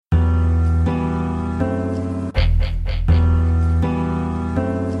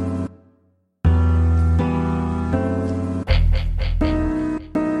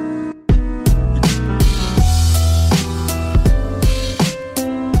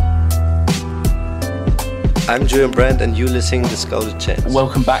I'm Julian Brandt, and you're listening to Scouted Chance.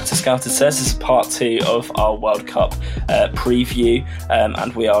 Welcome back to Scouted Says. This is part 2 of our World Cup preview,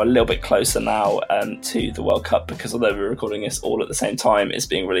 and we are a little bit closer now to the World Cup, because although we're recording this all at the same time, it's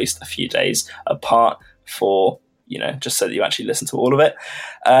being released a few days apart for, just so that you actually listen to all of it.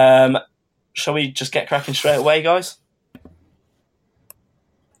 Shall we just get cracking straight away, guys?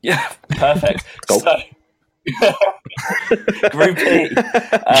 Yeah, perfect. So, Group E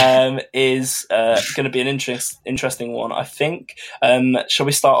is going to be an interesting one, I think. Shall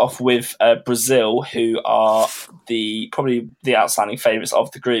we start off with Brazil, who are probably the outstanding favourites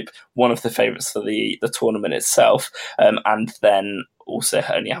of the group, one of the favourites for the tournament itself, and then also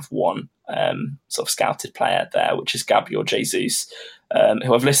only have one sort of scouted player there, which is Gabriel Jesus,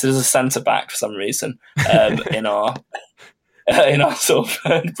 who I've listed as a centre-back for some reason in our sort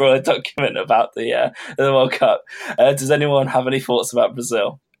of broad document about the World Cup. Does anyone have any thoughts about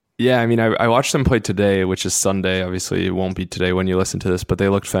Brazil? Yeah, I mean, I watched them play today, which is Sunday. Obviously, it won't be today when you listen to this, but they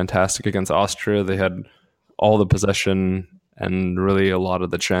looked fantastic against Austria. They had all the possession and really a lot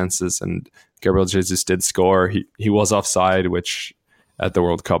of the chances, and Gabriel Jesus did score. He was offside, which at the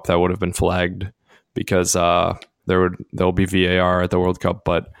World Cup that would have been flagged because there'll be VAR at the World Cup,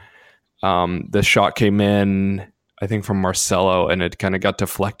 but the shot came in, I think, from Marcelo, and it kind of got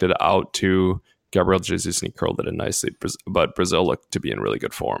deflected out to Gabriel Jesus, and he curled it in nicely. But Brazil looked to be in really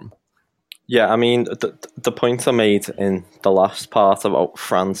good form. Yeah, I mean, the point I made in the last part about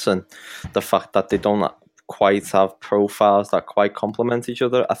France and the fact that they don't quite have profiles that quite complement each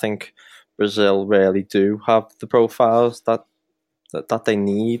other, I think Brazil really do have the profiles that they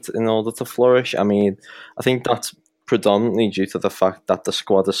need in order to flourish. I mean, I think that's predominantly due to the fact that the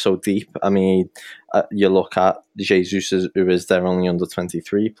squad is so deep. I mean, you look at Jesus, who is their only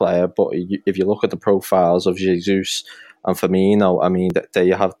under-23 player, but if you look at the profiles of Jesus and Firmino, I mean, they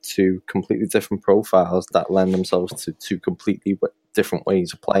have two completely different profiles that lend themselves to two completely different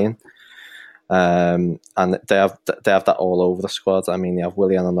ways of playing. And they have that all over the squad. I mean, they have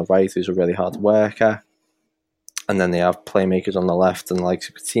Willian on the right, who's a really hard worker. And then they have playmakers on the left, and like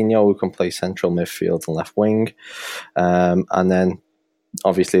Coutinho, who can play central midfield and left wing. And then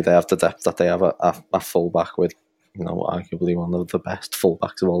obviously they have the depth that they have a fullback with, arguably one of the best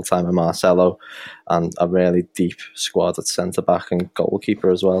fullbacks of all time, in Marcelo, and a really deep squad at centre back and goalkeeper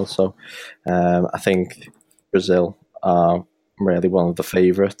as well. So I think Brazil are really one of the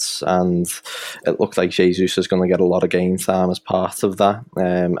favourites, and it looked like Jesus is going to get a lot of game time as part of that,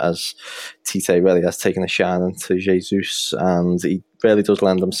 as Tite really has taken a shine into Jesus, and he really does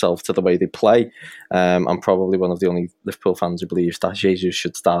lend himself to the way they play. I'm probably one of the only Liverpool fans who believes that Jesus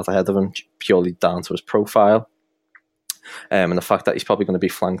should start ahead of him, purely down to his profile. And the fact that he's probably going to be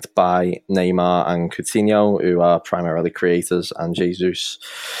flanked by Neymar and Coutinho, who are primarily creators, and Jesus,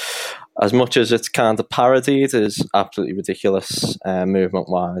 as much as it's kind of parodied, is absolutely ridiculous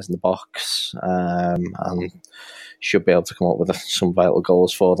movement-wise in the box, and should be able to come up with some vital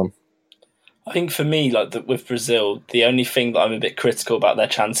goals for them. I think for me, with Brazil, the only thing that I'm a bit critical about their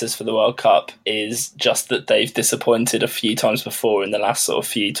chances for the World Cup is just that they've disappointed a few times before in the last sort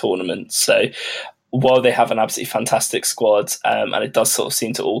of few tournaments. So while they have an absolutely fantastic squad, and it does sort of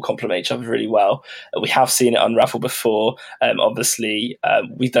seem to all complement each other really well, we have seen it unravel before. Obviously,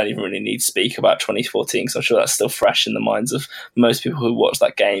 we don't even really need to speak about 2014, because I'm sure that's still fresh in the minds of most people who watched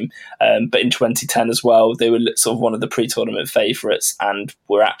that game. But in 2010 as well, they were sort of one of the pre-tournament favourites and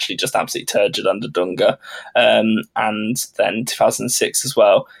were actually just absolutely turgid under Dunga. And then 2006 as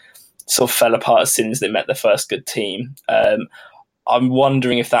well, sort of fell apart as soon as they met their first good team. I'm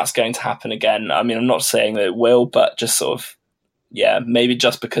wondering if that's going to happen again. I mean, I'm not saying that it will, but just sort of, maybe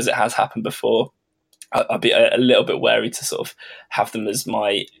just because it has happened before, I'll be a little bit wary to sort of have them as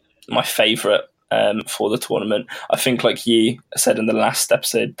my favourite for the tournament. I think, like you said in the last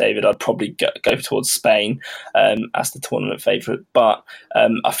episode, David, I'd probably go towards Spain as the tournament favourite. But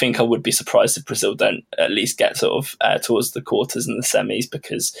I think I would be surprised if Brazil don't at least get sort of towards the quarters and the semis,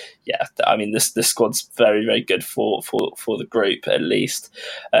 because, I mean, this squad's very, very good for the group, at least.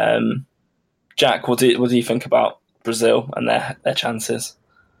 Jack, what do you think about Brazil and their chances?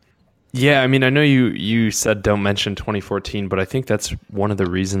 Yeah, I mean, I know you said don't mention 2014, but I think that's one of the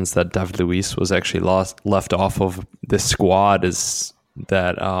reasons that David Luiz was actually left off of this squad, is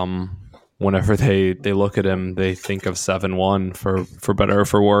that whenever they look at him, they think of 7-1 for better or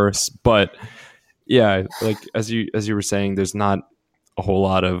for worse. But yeah, like as you were saying, there's not a whole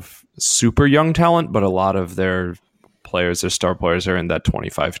lot of super young talent, but a lot of their star players are in that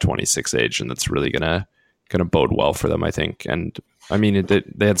 25, 26 age, and that's really gonna bode well for them, I think. And I mean,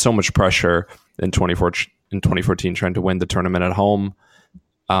 they had so much pressure in 2014 trying to win the tournament at home.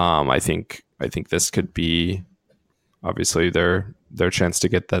 I think I think this could be obviously their chance to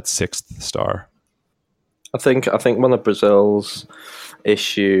get that 6th star. I think one of Brazil's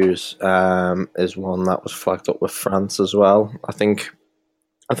issues is one that was flagged up with France as well. I think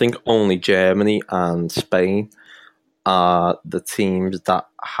only Germany and Spain are the teams that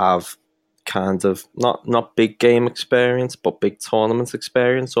have kind of not big game experience, but big tournament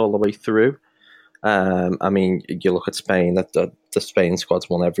experience all the way through. I mean, you look at Spain. The Spain squad's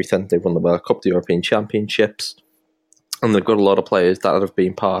won everything. They've won the World Cup, the European Championships. And they've got a lot of players that have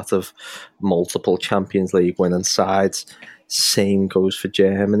been part of multiple Champions League winning sides. Same goes for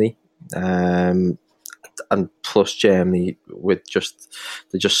Germany. And plus Germany, they're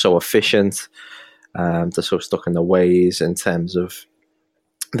just so efficient. They're so stuck in their ways in terms of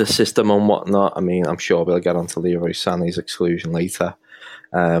the system and whatnot. I mean, I'm sure we'll get onto Leroy Sané's exclusion later.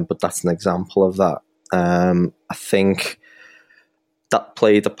 But that's an example of that. I think that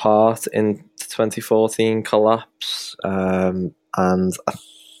played a part in the 2014 collapse. And I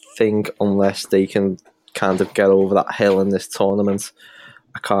think unless they can kind of get over that hill in this tournament,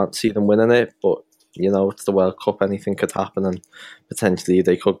 I can't see them winning it. But, it's the World Cup. Anything could happen. And potentially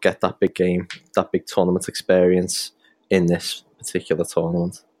they could get that big game, that big tournament experience in this particular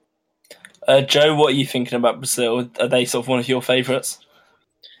tournament. Joe, what are you thinking about Brazil? Are they sort of one of your favourites?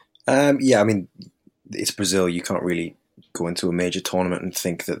 Yeah, I mean, it's Brazil. You can't really go into a major tournament and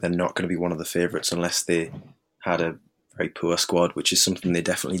think that they're not going to be one of the favourites unless they had a very poor squad, which is something they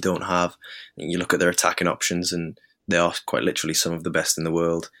definitely don't have. And you look at their attacking options, and they are quite literally some of the best in the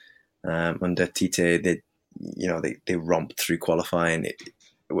world. Under Tite, they romp through qualifying.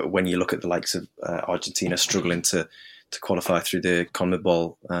 When you look at the likes of Argentina struggling to qualify through the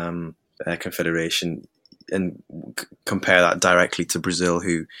CONMEBOL Confederation, and compare that directly to Brazil,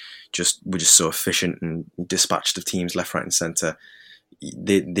 who were just so efficient and dispatched of teams left, right, and centre.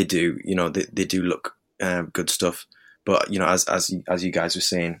 They do look good stuff. But as you guys were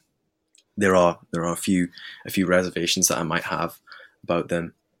saying, there are a few reservations that I might have about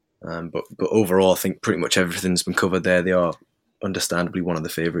them. But overall, I think pretty much everything's been covered there. They are understandably one of the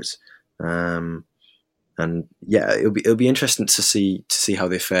favourites. And yeah, it'll be interesting to see how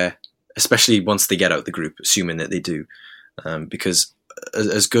they fare, especially once they get out the group, assuming that they do, because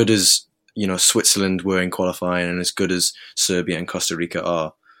as good as Switzerland were in qualifying, and as good as Serbia and Costa Rica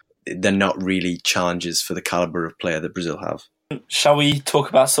are, they're not really challenges for the calibre of player that Brazil have. Shall we talk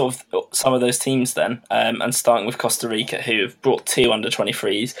about sort of some of those teams then? And starting with Costa Rica, who have brought 2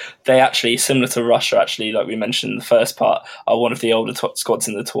 under-23s. They actually, similar to Russia, actually, like we mentioned in the first part, are one of the older squads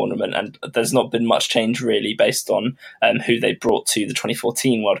in the tournament, and there's not been much change really based on who they brought to the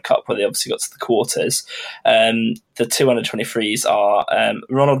 2014 World Cup, where they obviously got to the quarters. The 2 under-23s are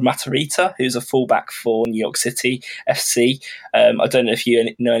Ronald Matarrita, who's a fullback for New York City FC. I don't know if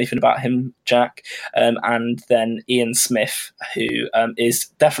you know anything about him, Jack. And then Ian Smith, who is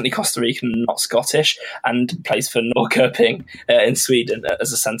definitely Costa Rican, not Scottish, and plays for Norrköping in Sweden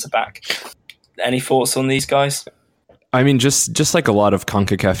as a centre-back. Any thoughts on these guys? I mean, just like a lot of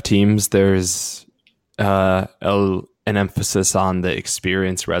CONCACAF teams, there's an emphasis on the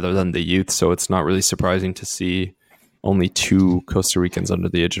experience rather than the youth, so it's not really surprising to see only 2 Costa Ricans under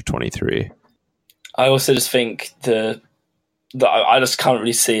the age of 23. I also just think I just can't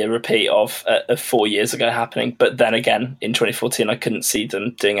really see a repeat of 4 years ago happening. But then again, in 2014, I couldn't see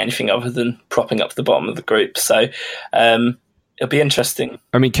them doing anything other than propping up the bottom of the group. So it'll be interesting.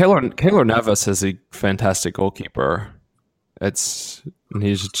 I mean, Keylor Navas is a fantastic goalkeeper. He's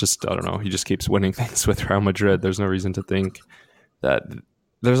just, I don't know, he just keeps winning things with Real Madrid. There's no reason to think that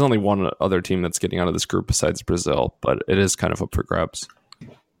there's only one other team that's getting out of this group besides Brazil, but it is kind of up for grabs.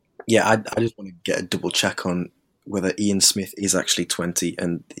 Yeah, I just want to get a double check on whether Ian Smith is actually 20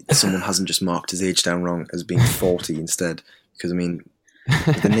 and someone hasn't just marked his age down wrong as being 40 instead. Because, I mean,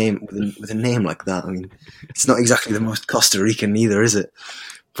 with a name like that, I mean, it's not exactly the most Costa Rican either, is it?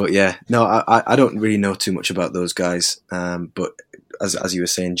 But yeah, no, I don't really know too much about those guys. But as you were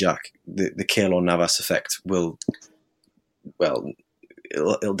saying, Jack, the Keylor Navas effect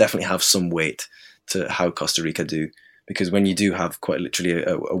it'll definitely have some weight to how Costa Rica do. Because when you do have quite literally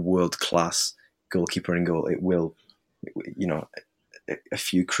a world-class goalkeeper in goal, it will, a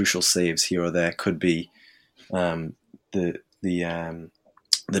few crucial saves here or there could be the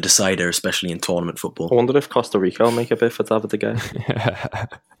decider, especially in tournament football. I wonder if Costa Rica will make a bid for David De Gea.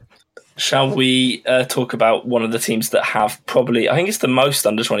 Shall we talk about one of the teams that have probably, I think it's the most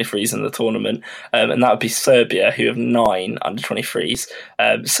under-23s in the tournament, and that would be Serbia, who have 9 under-23s.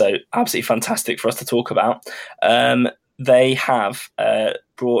 So absolutely fantastic for us to talk about. They have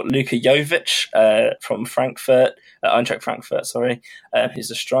brought Luka Jovic from Frankfurt, Eintracht Frankfurt, who's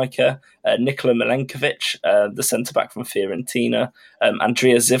a striker. Nikola Milenkovic, the centre-back from Fiorentina.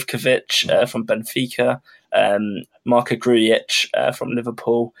 Andrija Zivkovic from Benfica. Marko Grujic from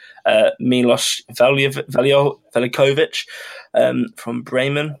Liverpool. Milos Velikovic from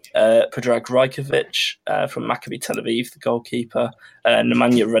Bremen. Predrag Rajkovic from Maccabi Tel Aviv, the goalkeeper.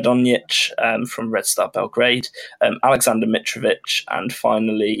 Nemanja Radonjic from Red Star Belgrade. Alexander Mitrovic, and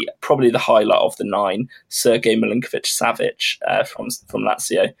finally, probably the highlight of the 9, Sergej Milinkovic-Savic from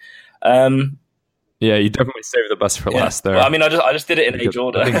Lazio. Yeah, you definitely saved the best for last there. Well, I mean, I just did it in age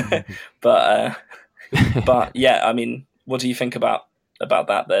order, but yeah, I mean, what do you think about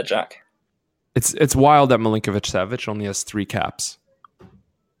that there, Jack? It's wild that Milinkovic-Savic only has 3 caps.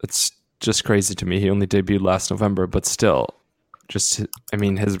 It's just crazy to me. He only debuted last November, but still,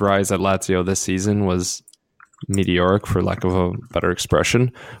 his rise at Lazio this season was meteoric, for lack of a better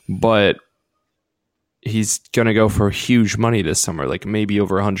expression. But he's going to go for huge money this summer, like maybe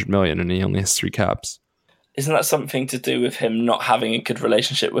over 100 million, and he only has 3 caps. Isn't that something to do with him not having a good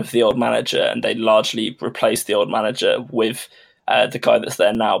relationship with the old manager, and they largely replaced the old manager with the guy that's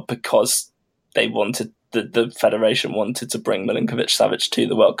there now because they wanted the federation wanted to bring Milinkovic-Savic to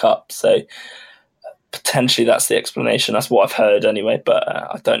the World Cup? So potentially that's the explanation. That's what I've heard anyway, but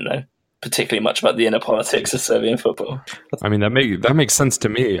I don't know particularly much about the inner politics of Serbian football. I mean, that makes sense to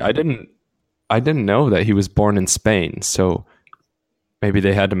me. I didn't know that he was born in Spain, so maybe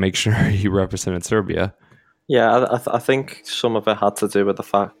they had to make sure he represented Serbia. Yeah, I think some of it had to do with the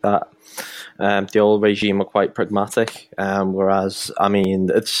fact that the old regime were quite pragmatic, whereas, I mean,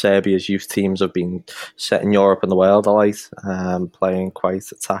 Serbia's youth teams have been set in Europe and the world alike, playing quite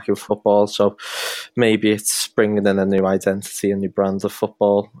attacking football, so maybe it's bringing in a new identity, a new brand of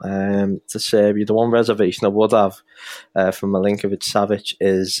football to Serbia. The one reservation I would have for Milinkovic-Savic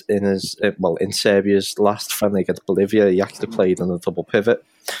is in Serbia's last friendly against Bolivia, he actually played in a double pivot,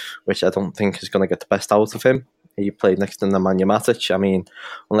 which I don't think is going to get the best out of him. He played next to Nemanja Matic. I mean,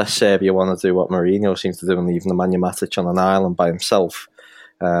 unless Serbia want to do what Mourinho seems to do and leave Nemanja Matic on an island by himself,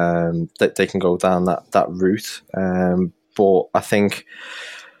 they can go down that route. But I think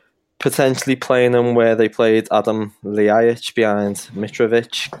potentially playing him where they played Adam Ljajic behind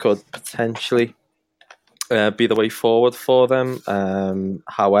Mitrovic could potentially be the way forward for them.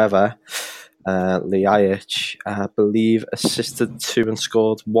 However, Ljajic, I believe, assisted 2 and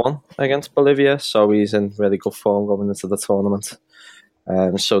scored 1 against Bolivia, so he's in really good form going into the tournament.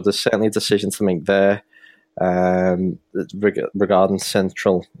 So there's certainly a decision to make there. Regarding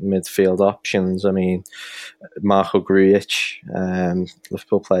central midfield options, I mean, Marko Grujic,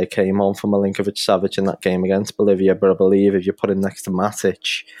 Liverpool player, came on for Milinkovic-Savic in that game against Bolivia, but I believe if you put him next to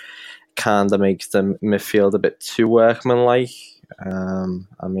Matic, kind of makes the midfield a bit too workmanlike.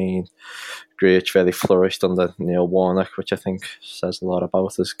 I mean, Grujic really flourished under Neil Warnock, which I think says a lot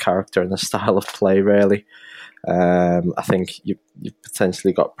about his character and his style of play, really. I think you've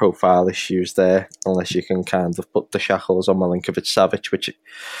potentially got profile issues there, unless you can kind of put the shackles on Milinkovic-Savic, which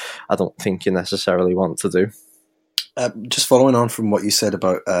I don't think you necessarily want to do. Just following on from what you said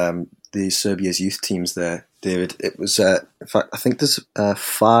about the Serbia's youth teams there, David, it was in fact I think there's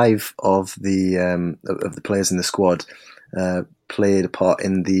 5 of the players in the squad played a part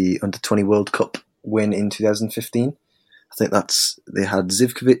in the Under-20 World Cup win in 2015. I think they had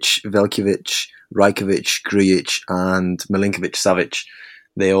Zivkovic, Velkovic, Rajkovic, Grujic, and Milinkovic-Savic.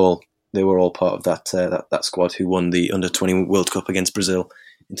 They were all part of that squad who won the Under-20 World Cup against Brazil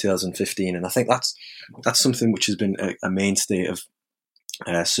in 2015. And I think that's something which has been a mainstay of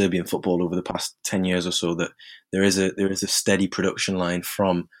Serbian football over the past 10 years or so. That there is a steady production line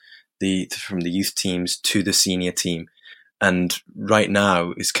from the youth teams to the senior team. And right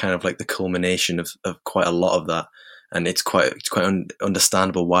now is kind of like the culmination of quite a lot of that. And it's quite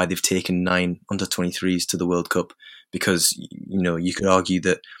understandable why they've taken 9 under-23s to the World Cup, because, you know, you could argue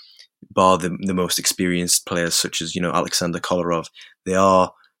that bar the most experienced players such as, you know, Alexander Kolarov, they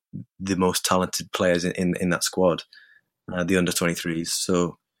are the most talented players in that squad, the under-23s.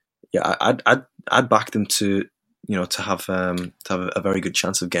 So yeah, I'd back them to, you know, to have a very good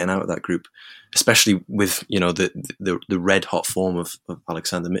chance of getting out of that group, especially with, you know, the red hot form of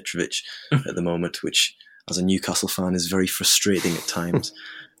Alexander Mitrovic at the moment, which, as a Newcastle fan, is very frustrating at times.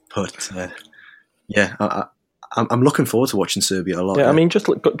 But yeah, I'm looking forward to watching Serbia a lot. Yeah, I mean,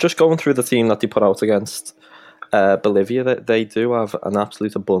 just going through the team that they put out against Bolivia, they do have an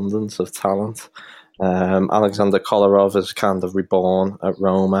absolute abundance of talent. Alexander Kolarov is kind of reborn at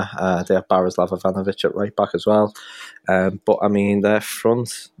Roma. They have Barislav Ivanovic at right back as well. But I mean, their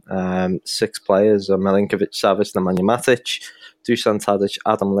front 6 players are Milinkovic-Savic, Nemanja Matic, Dusan Tadic,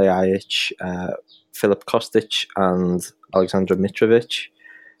 Adam Ljajic, Filip Kostic, and Alexander Mitrovic.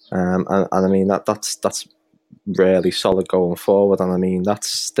 And I mean that's really solid going forward. And I mean that's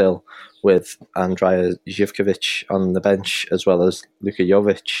still with Andrija Zivkovic on the bench as well as Luka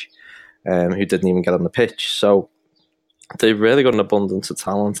Jovic, who didn't even get on the pitch. So they've really got an abundance of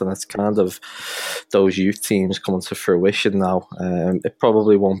talent, and it's kind of those youth teams coming to fruition now. It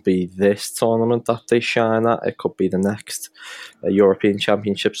probably won't be this tournament that they shine at. It could be the next European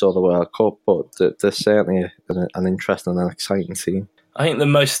Championships or the World Cup, but they're certainly an interesting and exciting team. I think the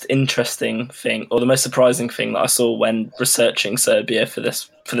most interesting thing, or the most surprising thing that I saw when researching Serbia for this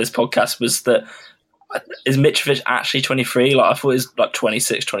podcast was that is Mitrovic actually 23? Like I thought he was like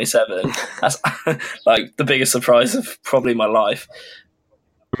 26, 27. That's like the biggest surprise of probably my life.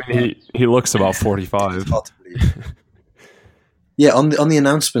 I mean, he looks about 45. Yeah, on the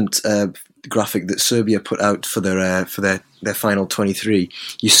announcement graphic that Serbia put out for their final 23,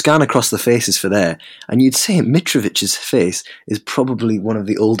 you scan across the faces for there, and you'd say Mitrovic's face is probably one of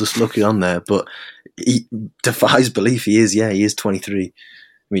the oldest looking on there, but he defies belief. He is 23.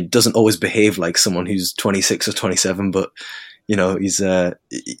 I mean, doesn't always behave like someone who's 26 or 27, but you know,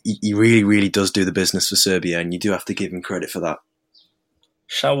 he really, really does do the business for Serbia, and you do have to give him credit for that.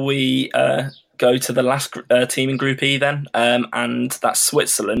 Shall we go to the last team in Group E then? And that's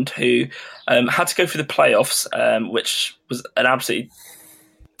Switzerland, who had to go through the playoffs, which was an absolutely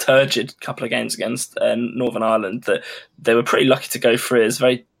turgid couple of games against Northern Ireland that they were pretty lucky to go through. It's a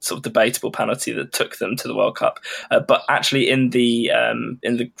very sort of debatable penalty that took them to the World Cup. But actually in the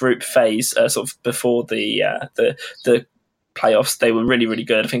group phase, sort of before the playoffs, they were really, really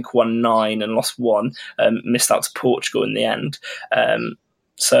good. I think won 9 and lost 1, missed out to Portugal in the end.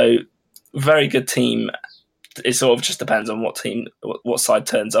 So very good team. It sort of just depends on what side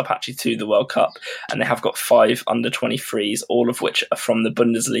turns up actually to the World Cup, and they have got 5 under-23s, all of which are from the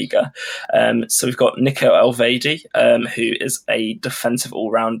Bundesliga. So we've got Nico Elvedi, who is a defensive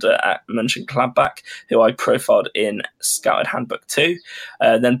all-rounder at Mönchengladbach, who I profiled in Scouted Handbook 2.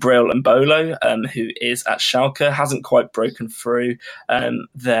 Then Breel Mbolo, who is at Schalke, hasn't quite broken through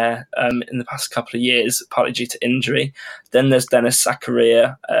there in the past couple of years, partly due to injury. Then there's Dennis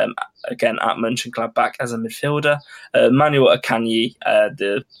Zakaria, again at Mönchengladbach as a midfielder, Manuel Akanji,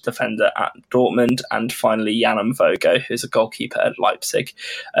 the defender at Dortmund, and finally Jan Mvogo, who's a goalkeeper at Leipzig.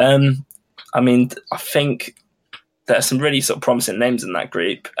 I mean, I think there are some really sort of promising names in that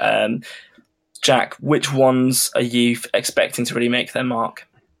group. Jack, which ones are you expecting to really make their mark?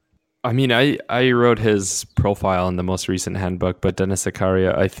 I mean, I wrote his profile in the most recent handbook, but Dennis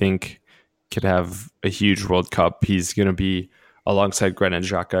Zakaria, I think, could have a huge World Cup. He's going to be alongside Granit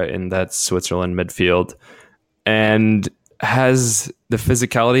Xhaka in that Switzerland midfield, and has the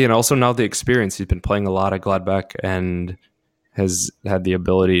physicality and also now the experience. He's been playing a lot at Gladbach and has had the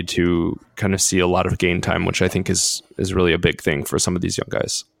ability to kind of see a lot of game time, which I think is really a big thing for some of these young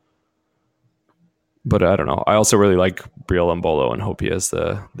guys. But I don't know. I also really like Breel Mbolo and hope he has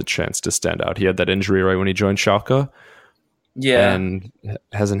the chance to stand out. He had that injury right when he joined Schalke. Yeah. And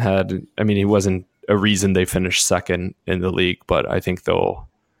hasn't had, I mean, he wasn't a reason they finished second in the league, but I think they'll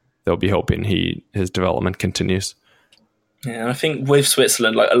be hoping his development continues. Yeah, and I think with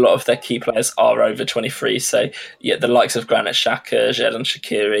Switzerland, like a lot of their key players are over 23. So yeah, the likes of Granit Xhaka, Xherdan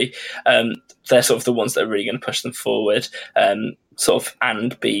Shaqiri, they're sort of the ones that are really going to push them forward, sort of,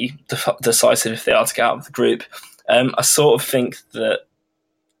 and be decisive if they are to get out of the group. I sort of think that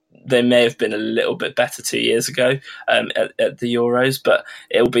they may have been a little bit better 2 years ago at the Euros, but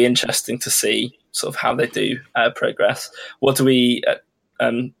it will be interesting to see sort of how they do progress. What do we,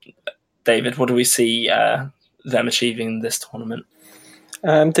 David? What do we see them achieving this tournament?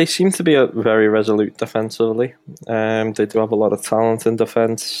 They seem to be very resolute defensively. They do have a lot of talent in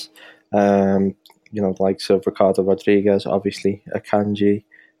defence. The likes of Ricardo Rodriguez, obviously Akanji,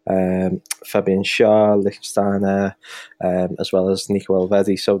 Fabian Schär, Lichtsteiner, as well as Nico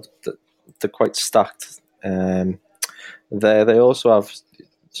Elvedi. So they're quite stacked. They also have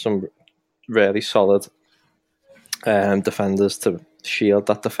some really solid defenders to shield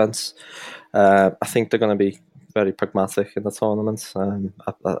that defence. I think they're going to be very pragmatic in the tournament.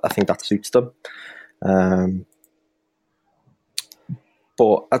 I think that suits them.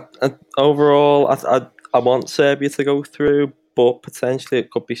 But overall, I want Serbia to go through, but potentially it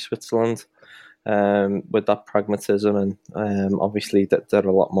could be Switzerland with that pragmatism, and obviously that they're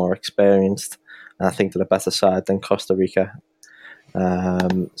a lot more experienced. And I think they're a better side than Costa Rica.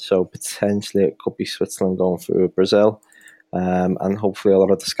 So potentially it could be Switzerland going through with Brazil. And hopefully a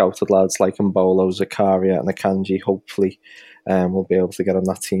lot of the scouted lads like Mbolo, Zakaria and Akanji hopefully will be able to get on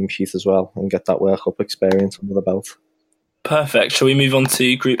that team sheet as well and get that World Cup experience under the belt. Perfect. Shall we move on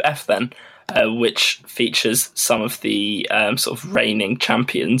to Group F then, which features some of the sort of reigning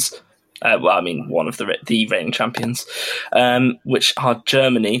champions. One of the reigning champions, which are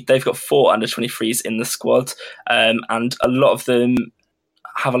Germany. They've got 4 under-23s in the squad, and a lot of them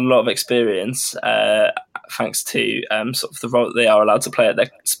have a lot of experience, thanks to sort of the role that they are allowed to play at their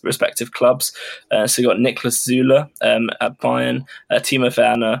respective clubs. So you've got Niklas Zülle at Bayern, Timo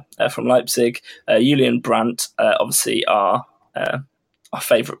Werner from Leipzig, Julian Brandt, obviously our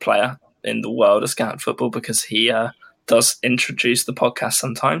favourite player in the world of Scout Football because he does introduce the podcast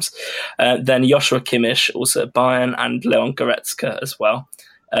sometimes. Then Joshua Kimmich, also at Bayern, and Leon Goretzka as well.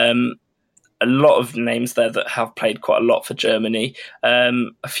 A lot of names there that have played quite a lot for Germany.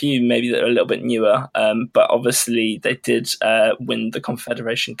 A few maybe that are a little bit newer, but obviously they did win the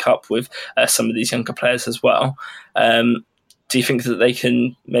Confederation Cup with some of these younger players as well. Do you think that they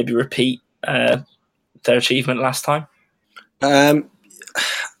can maybe repeat their achievement last time?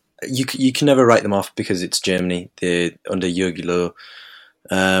 You can never write them off because it's Germany. They're under Jogi Löw.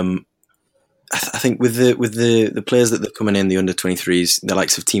 I think with the players that they're coming in, the under 23s, the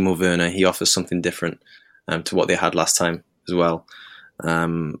likes of Timo Werner, he offers something different to what they had last time as well.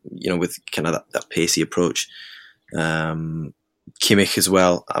 With kind of that pacey approach. Kimmich as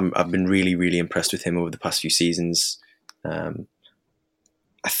well. I've been really, really impressed with him over the past few seasons. I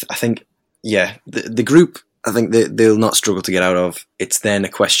think, the group. I think they'll not struggle to get out of. It's then a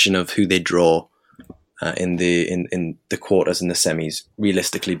question of who they draw in the quarters and the semis,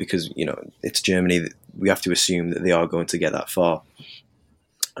 realistically, because it's Germany. We have to assume that they are going to get that far,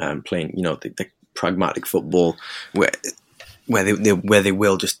 playing the pragmatic football where they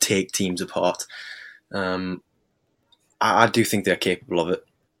will just take teams apart. I do think they're capable of it,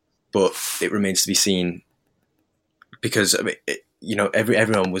 but it remains to be seen because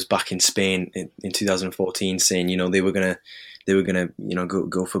everyone was back in Spain in 2014 saying they were gonna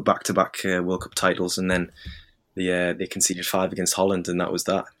go for back-to-back World Cup titles, and then they conceded 5 against Holland, and that was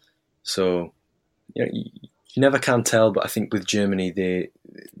that. So you never can tell, but I think with Germany they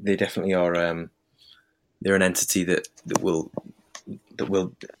definitely are. They're an entity that will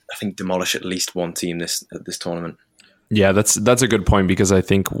I think demolish at least one team this tournament. Yeah, that's a good point because I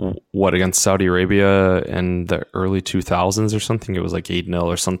think against Saudi Arabia in the early 2000s or something, it was like 8-0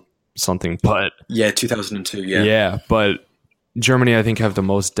 or something. But 2002. Yeah, but Germany I think have the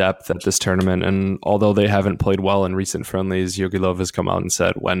most depth at this tournament, and although they haven't played well in recent friendlies, Jogi Löw has come out and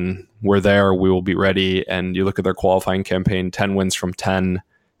said when we're there, we will be ready. And you look at their qualifying campaign, 10 wins from 10.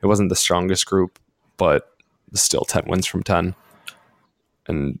 It wasn't the strongest group, but still 10 wins from 10.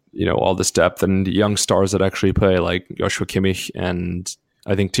 And all this depth and young stars that actually play, like Joshua Kimmich, and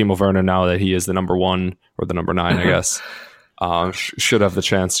I think Timo Werner, now that he is the number 1 or the number 9, I guess, should have the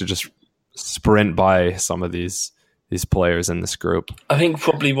chance to just sprint by some of these players in this group. I think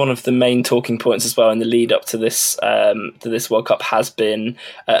probably one of the main talking points as well in the lead up to this World Cup has been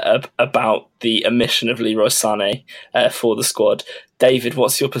about the omission of Leroy Sané for the squad. David,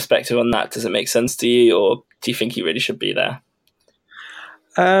 what's your perspective on that? Does it make sense to you, or do you think he really should be there?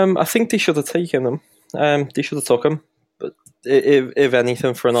 I think they should have taken him. They should have took him, but if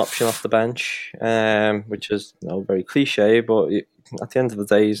anything, for an option off the bench, which is very cliche, but at the end of the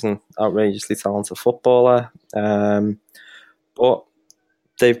day, he's an outrageously talented footballer. But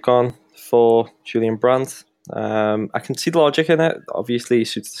they've gone for Julian Brandt. I can see the logic in it. Obviously, he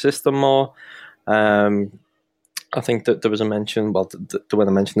suits the system more. I think that there was a mention. Well, when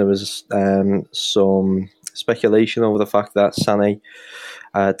I mentioned there was some speculation over the fact that Sané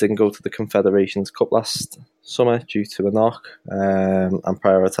didn't go to the Confederations Cup last summer due to a knock and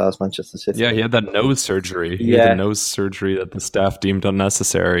prioritised Manchester City. Yeah, he had that nose surgery. He had the nose surgery that the staff deemed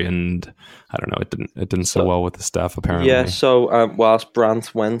unnecessary, and I don't know, it didn't sit well with the staff apparently. Yeah, so whilst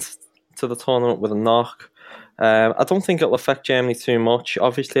Brandt went to the tournament with a knock, I don't think it'll affect Germany too much.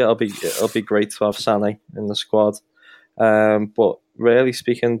 Obviously, it'll be great to have Sané in the squad, but really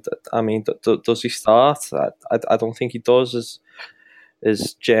speaking, I mean, does he start? I don't think he does.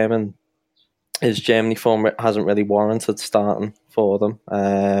 His Germany form hasn't really warranted starting for them,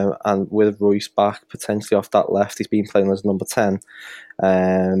 and with Reus back potentially off that left, he's been playing as number 10.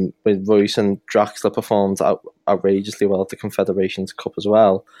 With Reus and Draxler performed outrageously well at the Confederations Cup as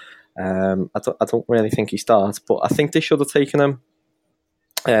well. I don't really think he starts, but I think they should have taken him.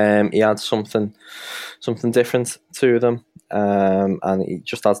 He had something different to them, and he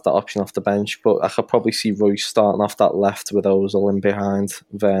just adds that option off the bench. But I could probably see Reus starting off that left with Ozil in behind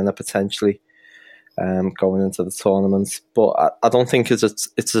Werner potentially going into the tournament. But I don't think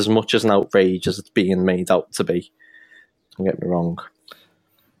it's as much as an outrage as it's being made out to be. Don't get me wrong.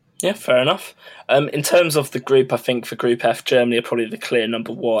 Yeah, fair enough. In terms of the group, I think for Group F, Germany are probably the clear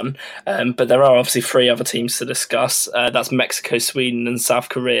number one. But there are obviously three other teams to discuss. That's Mexico, Sweden, and South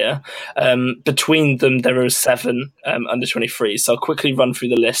Korea. Between them, there are 7 under 23. So I'll quickly run through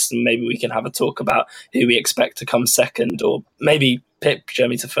the list, and maybe we can have a talk about who we expect to come second, or maybe pick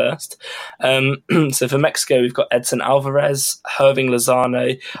Germany to first. So for Mexico, we've got Edson Alvarez, Irving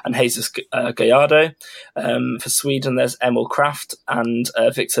Lozano, and Jesus Gallardo. For Sweden, there's Emil Kraft and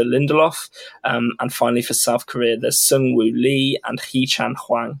Victor Lindelof. And finally, for South Korea, there's Seung-woo Lee and Hee-chan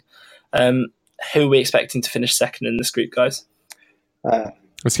Hwang. Who are we expecting to finish second in this group, guys?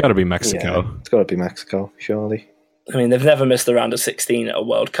 It's got to be Mexico. Yeah, it's got to be Mexico, surely. I mean, they've never missed the round of 16 at a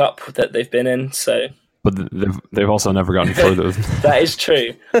World Cup that they've been in, so... But they've also never gotten further. That is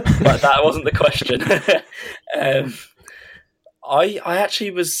true, but that wasn't the question. I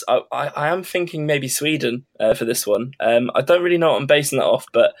actually was... I am thinking maybe Sweden for this one. I don't really know what I'm basing that off,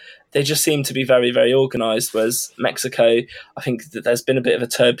 but they just seem to be very, very organised, whereas Mexico, I think that there's been a bit of a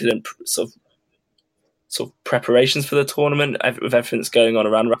turbulent sort of preparations for the tournament with everything that's going on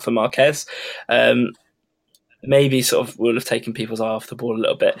around Rafa Marquez. Maybe sort of will have taken people's eye off the ball a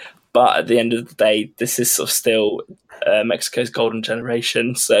little bit, but at the end of the day, this is sort of still Mexico's golden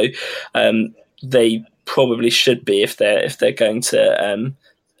generation. So they probably should be, if they're going to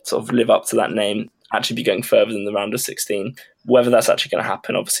sort of live up to that name, actually be going further than the round of 16. Whether that's actually going to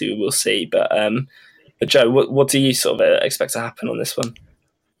happen, obviously we will see. But Joe, what do you sort of expect to happen on this one?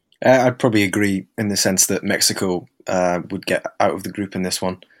 I'd probably agree in the sense that Mexico would get out of the group in this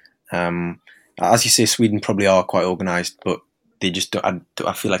one. As you say, Sweden probably are quite organised, but they just don't,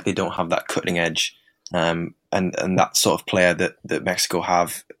 I feel like they don't have that cutting edge and that sort of player that Mexico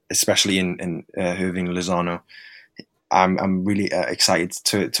have, especially in Irving Lozano. I'm really excited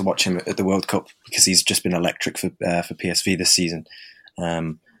to watch him at the World Cup because he's just been electric for PSV this season.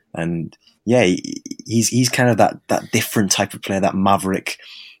 And yeah, he's kind of that different type of player, that maverick,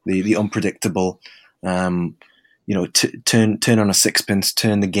 the unpredictable. Turn on a sixpence,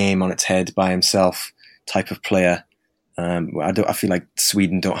 turn the game on its head by himself type of player. I feel like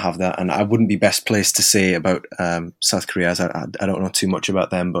Sweden don't have that, and I wouldn't be best placed to say about South Korea, as I don't know too much about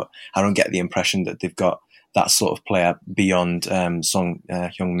them, but I don't get the impression that they've got that sort of player beyond Song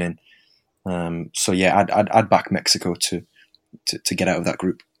Heung-min. So yeah, I'd back Mexico to get out of that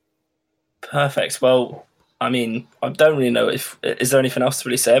group. Perfect. Well, I mean, I don't really know is there anything else to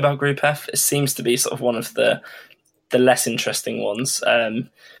really say about Group F? It seems to be sort of one of the less interesting ones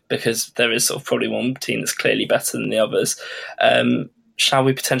because there is sort of probably one team that's clearly better than the others. Shall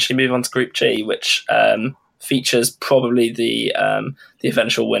we potentially move on to Group G, which features probably the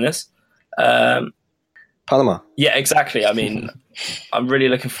eventual winners? Panama. Yeah, exactly. I mean, I'm really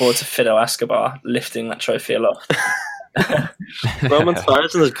looking forward to Fidel Escobar lifting that trophy aloft. Roman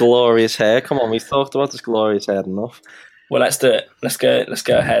Suarez and his glorious hair. Come on, we've talked about his glorious hair enough. Well, let's do it. Let's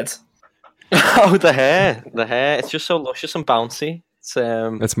go ahead. Oh, the hair. It's just so luscious and bouncy.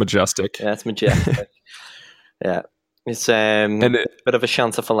 It's majestic. Yeah, it's majestic. Yeah, it's a bit of a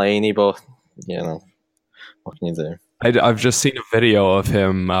Chantifalini, but what can you do? I've just seen a video of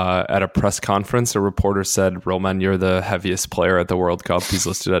him at a press conference. A reporter said, "Roman, you're the heaviest player at the World Cup." He's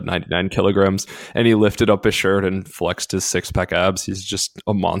listed at 99 kilograms, and he lifted up his shirt and flexed his six-pack abs. He's just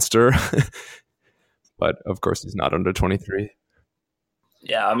a monster. But of course, he's not under 23.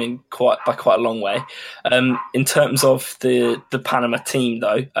 Yeah, I mean, by quite a long way. In terms of the Panama team,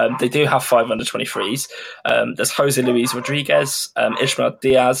 though, they do have 5 under 23s. There's Jose Luis Rodriguez, Ismael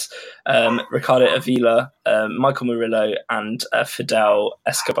Diaz, Ricardo Avila, Michael Murillo, and Fidel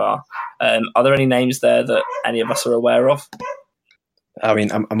Escobar. Are there any names there that any of us are aware of? I mean,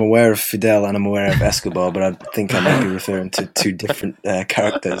 I'm aware of Fidel and I'm aware of Escobar, but I think I might be referring to two different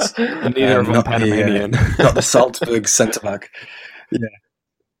characters. Neither of them Panamanian. Not the Salzburg centre-back. Yeah.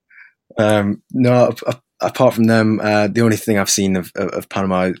 No, apart from them, the only thing I've seen of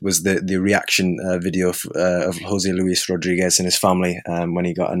Panama was the reaction video of Jose Luis Rodriguez and his family when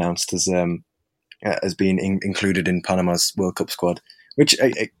he got announced as being included in Panama's World Cup squad. Which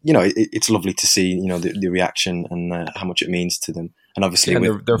it's lovely to see. The reaction and how much it means to them. And obviously,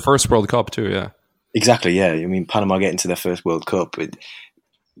 their first World Cup too. Yeah, exactly. Yeah, I mean, Panama getting to their first World Cup.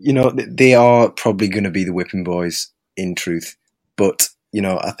 They are probably going to be the whipping boys in truth, but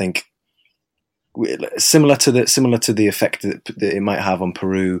I think. Similar to the effect that it might have on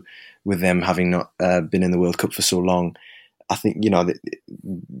Peru with them having not been in the World Cup for so long, I think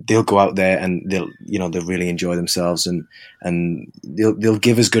they'll go out there and they'll really enjoy themselves and they'll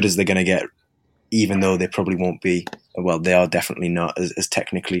give as good as they're going to get, even though they probably won't be. Well, they are definitely not as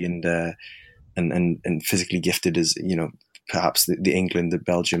technically and physically gifted as perhaps the England, the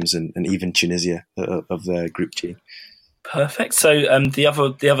Belgiums, and even Tunisia of the Group G. Perfect. So the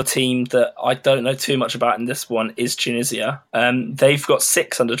other team that I don't know too much about in this one is Tunisia. They've got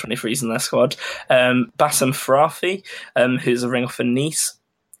 6 under-23s in their squad. Bassem Farafi, who's a ringer for Nice.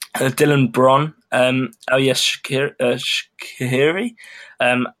 Dylan Bron, Elias Shaqiri,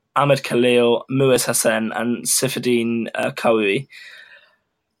 Ahmed Khalil, Muaz Hassan, and Sifadine Kawi.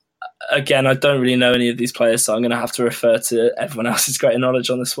 Again, I don't really know any of these players, so I'm going to have to refer to everyone else's greater knowledge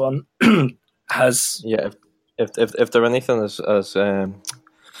on this one. If they're anything as good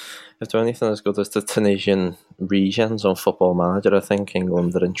as the Tunisian regions on Football Manager, I think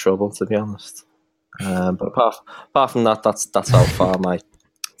England are in trouble, to be honest. But apart from that, that's how far my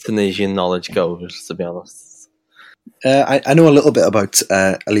Tunisian knowledge goes, to be honest. I know a little bit about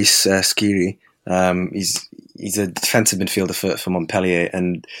Elias Skiri. He's a defensive midfielder for Montpellier,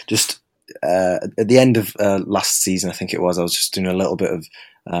 and just at the end of last season, I think it was, I was just doing a little bit of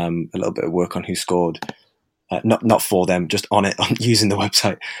work on who scored. Not for them, just on using the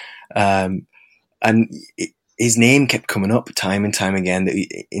website, and his name kept coming up time and time again.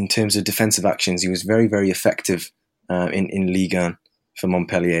 That in terms of defensive actions, he was very, very effective in Ligue 1 for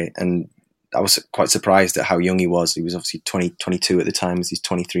Montpellier, and I was quite surprised at how young he was. He was obviously 22 at the time, as he's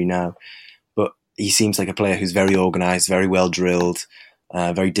 23 now, but he seems like a player who's very organised, very well drilled,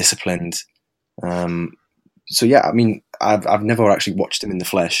 very disciplined. So yeah, I mean, I've never actually watched him in the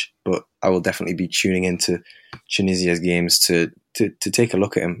flesh, but I will definitely be tuning into Tunisia's games to take a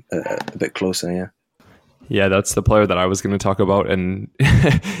look at him a bit closer. Yeah. Yeah, that's the player that I was going to talk about, and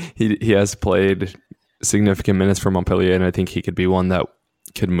he has played significant minutes for Montpellier, and I think he could be one that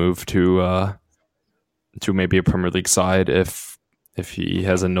could move to maybe a Premier League side if he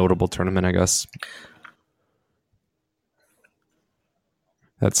has a notable tournament, I guess.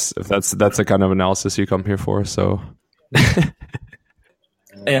 That's the kind of analysis you come here for. So,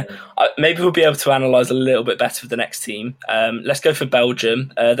 yeah, maybe we'll be able to analyse a little bit better with the next team. Let's go for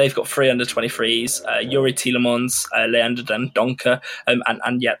Belgium. They've got 3 under-23s: Yuri Tielemans, Leander Den Donker, and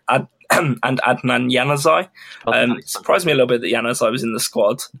Adnan Januzaj. Surprised me a little bit that Januzaj was in the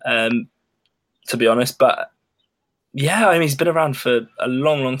squad, to be honest. But yeah, I mean, he's been around for a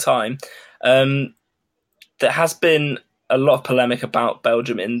long, long time. There has been a lot of polemic about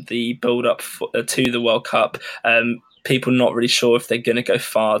Belgium in the build-up to the World Cup. People not really sure if they're going to go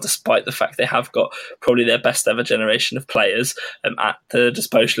far, despite the fact they have got probably their best ever generation of players at the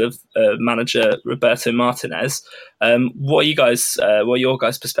disposal of manager Roberto Martinez. What are your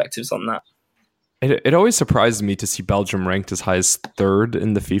guys' perspectives on that? It always surprises me to see Belgium ranked as high as 3rd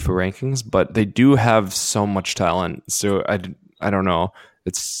in the FIFA rankings, but they do have so much talent. So I don't know.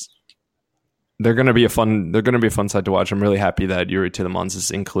 They're going to be a fun side to watch. I'm really happy that Yuri Tielemans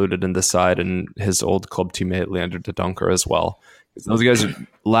is included in the side, and his old club teammate Leander de Donker as well. Those guys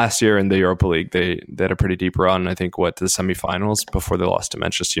last year in the Europa League, they had a pretty deep run. I think to the semifinals before they lost to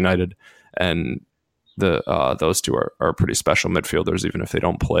Manchester United, and those two are pretty special midfielders, even if they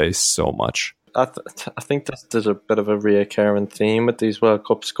don't play so much. I think there's a bit of a reoccurring theme with these World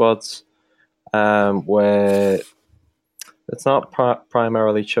Cup squads, where it's not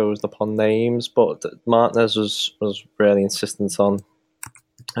primarily chosen upon names, but Martinez was really insistent on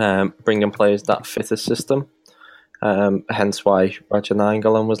bringing players that fit his system. Hence why Raja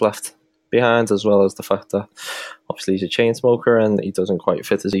Nainggolan was left behind, as well as the fact that obviously he's a chain smoker and he doesn't quite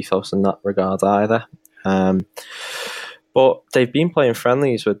fit his ethos in that regard either. But they've been playing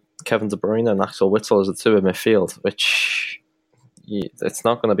friendlies with Kevin De Bruyne and Axel Witsel as the two in midfield, which it's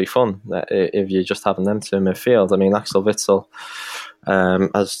not going to be fun if you're just having them two in midfield. I mean, Axel Witsel,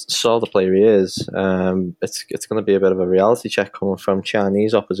 as solid a player he is, it's going to be a bit of a reality check coming from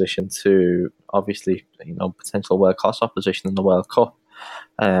Chinese opposition to obviously potential world class opposition in the World Cup.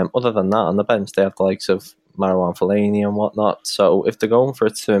 Other than that, on the bench they have the likes of Marouane Fellaini and whatnot. So if they're going for a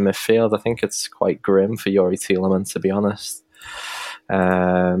two in midfield, I think it's quite grim for Yuri Tielemans, to be honest.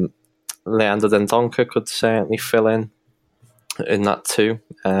 Leander Den Donker could certainly fill in that too,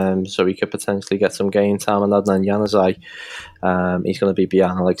 so he could potentially get some game time. And Adnan Januzaj, he's going to be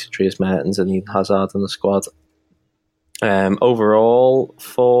behind the likes of Dries Mertens and Eden Hazard in the squad. Overall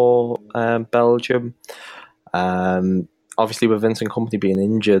for Belgium, obviously with Vincent Kompany being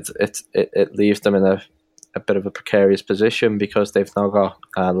injured, it leaves them in a bit of a precarious position, because they've now got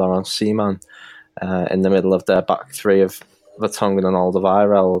Laurent Seaman in the middle of their back three of Vertonghen and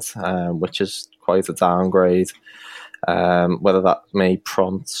Alderweireld, which is quite a downgrade. Whether that may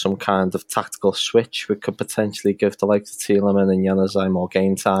prompt some kind of tactical switch, which could potentially give the likes of Tielemans and Januzaj more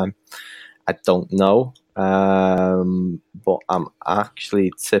game time, I don't know. But I'm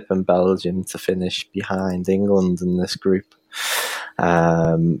actually tipping Belgium to finish behind England in this group.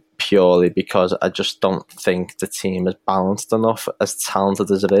 purely because I just don't think the team is balanced enough, as talented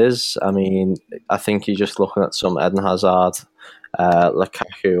as it is. I mean, I think you're just looking at some Eden Hazard,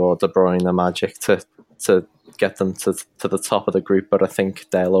 Lukaku or De Bruyne magic to get them to the top of the group, but I think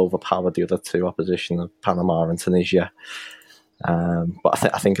they'll overpower the other two opposition of Panama and Tunisia. But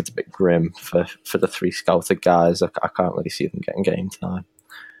I think it's a bit grim for the three scouted guys. I can't really see them getting game time.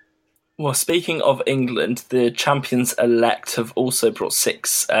 Well, speaking of England, the champions-elect have also brought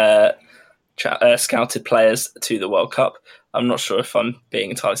 6 scouted players to the World Cup. I'm not sure if I'm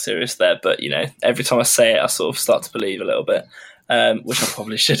being entirely serious there, but every time I say it, I sort of start to believe a little bit, which I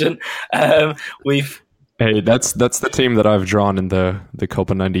probably shouldn't. Hey, that's the team that I've drawn in the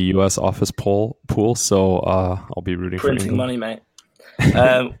Copa 90 US office pool, so I'll be rooting for England. Printing money, mate.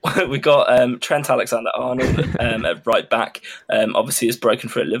 We got Trent Alexander-Arnold at right back. Obviously, has broken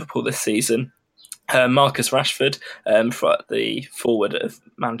through at Liverpool this season. Marcus Rashford, for the forward of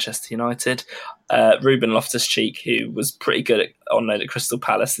Manchester United. Ruben Loftus-Cheek, who was pretty good on loan at Crystal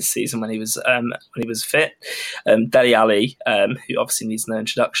Palace this season when he was fit. Dele Alli, who obviously needs no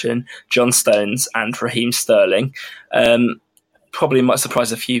introduction. John Stones and Raheem Sterling. Probably might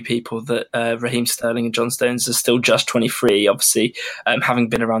surprise a few people that Raheem Sterling and John Stones are still just 23, obviously, having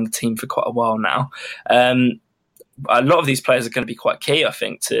been around the team for quite a while now. A lot of these players are going to be quite key, I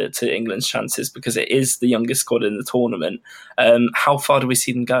think, to England's chances because it is the youngest squad in the tournament. How far do we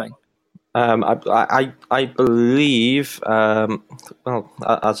see them going? I believe, well,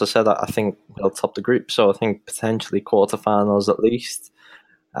 as I said, I think they'll top the group, so I think potentially quarterfinals at least.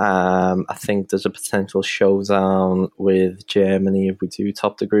 I think there's a potential showdown with Germany if we do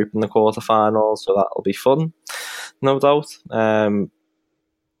top the group in the quarterfinals, so that'll be fun, no doubt.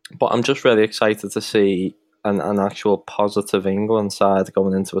 But I'm just really excited to see an actual positive England side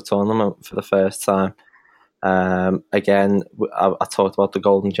going into a tournament for the first time. Again, I talked about the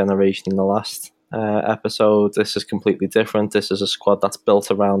golden generation in the last episode. This is completely different. This is a squad that's built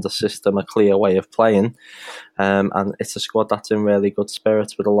around a system, a clear way of playing, and it's a squad that's in really good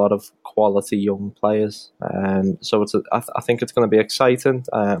spirits with a lot of quality young players. So I think it's going to be exciting,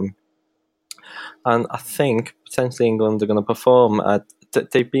 and I think potentially England are going to perform.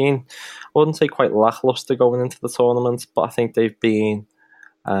 They've been, I wouldn't say quite lacklustre going into the tournament, but I think they've been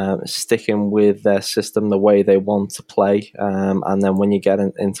sticking with their system, the way they want to play, and then when you get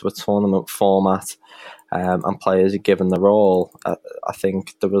into a tournament format and players are given the role, I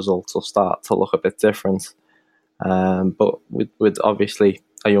think the results will start to look a bit different. But with obviously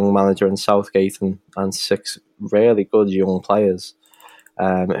a young manager in Southgate and 6 really good young players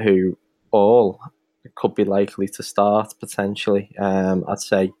who all could be likely to start potentially, I'd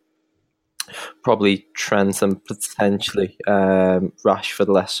say probably Trent and potentially Rashford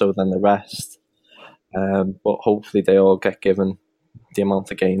less so than the rest. But hopefully they all get given the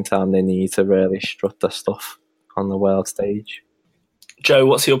amount of game time they need to really strut their stuff on the world stage. Joe,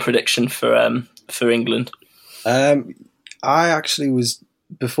 what's your prediction for England? I actually was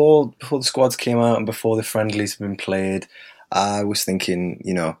before the squads came out and before the friendlies have been played, I was thinking,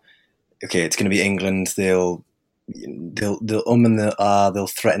 okay, it's going to be England. They'll and they'll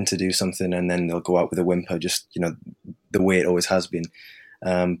threaten to do something, and then they'll go out with a whimper, just the way it always has been.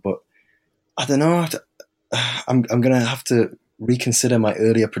 But I don't know. I'm going to have to reconsider my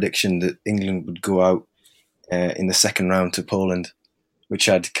earlier prediction that England would go out in the second round to Poland, which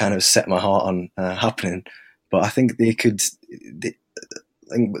I'd kind of set my heart on happening. But I think they could.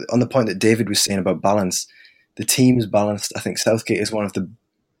 On the point that David was saying about balance, the team's balanced. I think Southgate is one of the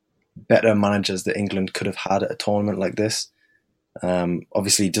better managers that England could have had at a tournament like this.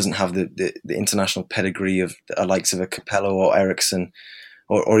 Obviously, he doesn't have the international pedigree of the likes of a Capello or Eriksson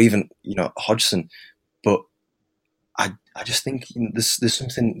or even Hodgson, but I just think there's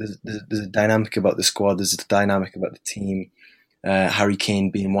something. There's a dynamic about the squad. There's a dynamic about the team. Harry Kane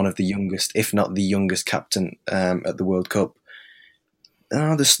being one of the youngest, if not the youngest, captain at the World Cup.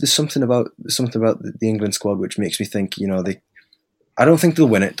 There's something about the England squad which makes me think I don't think they'll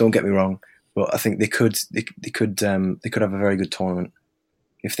win it. Don't get me wrong, but I think they could have a very good tournament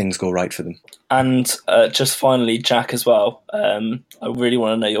if things go right for them. And just finally, Jack, as well. I really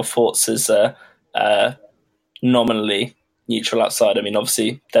want to know your thoughts as a nominally neutral outside. I mean,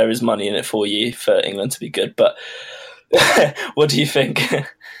 obviously there is money in it for you for England to be good, but what do you think?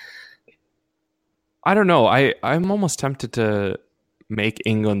 I don't know. I'm almost tempted to make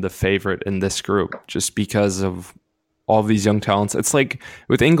England the favorite in this group just because of all these young talents. It's like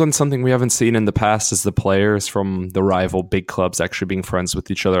with England, something we haven't seen in the past is the players from the rival big clubs actually being friends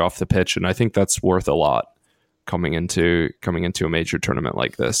with each other off the pitch, and I think that's worth a lot. coming into a major tournament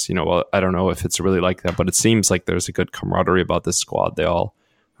like this. Well, I don't know if it's really like that, but it seems like there's a good camaraderie about this squad. They all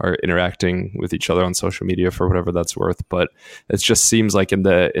are interacting with each other on social media for whatever that's worth. But it just seems like in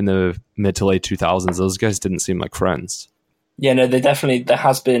the mid to late 2000s, those guys didn't seem like friends. Yeah, no, there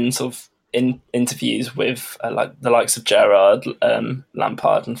has been sort of in interviews with like the likes of Gerrard,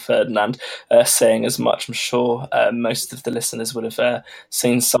 Lampard and Ferdinand saying as much. I'm sure most of the listeners would have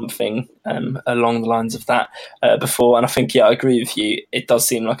seen something along the lines of that before. And I think, I agree with you. It does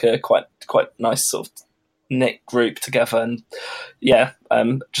seem like a quite nice sort of knit group together. And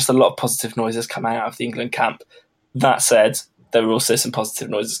just a lot of positive noises coming out of the England camp. That said, there were also some positive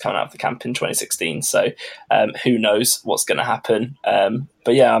noises coming out of the camp in 2016. So who knows what's going to happen.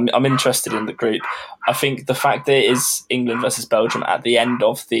 But I'm interested in the group. I think the fact that it is England versus Belgium at the end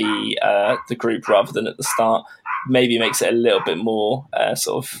of the group rather than at the start maybe makes it a little bit more a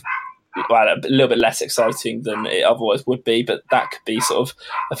little bit less exciting than it otherwise would be. But that could be sort of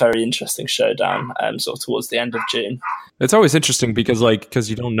a very interesting showdown sort of towards the end of June. It's always interesting because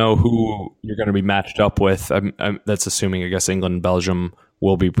you don't know who you're going to be matched up with. That's assuming, I guess, England and Belgium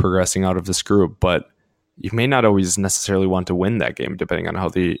will be progressing out of this group, but you may not always necessarily want to win that game, depending on how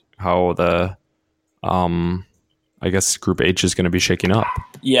the I guess Group H is going to be shaking up.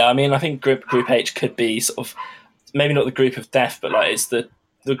 Yeah, I mean, I think Group H could be sort of maybe not the group of death, but like it's the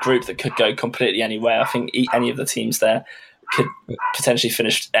group that could go completely anywhere. I think any of the teams there could potentially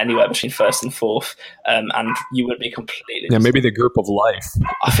finish anywhere between first and fourth, and you wouldn't be completely... Yeah, maybe the group of life.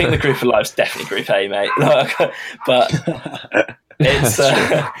 I think the group of life is definitely Group A, mate. But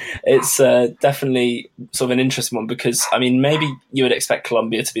it's definitely sort of an interesting one because, I mean, maybe you would expect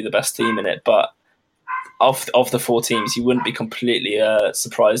Colombia to be the best team in it, but of the four teams, you wouldn't be completely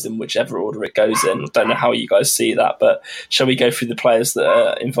surprised in whichever order it goes in. I don't know how you guys see that, but shall we go through the players that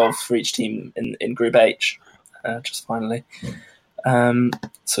are involved for each team in Group H? Just finally.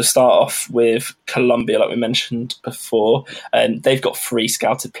 So start off with Colombia, like we mentioned before. They've got 3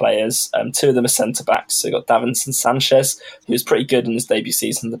 scouted players. 2 of them are centre-backs. So you've got Davinson Sanchez, who was pretty good in his debut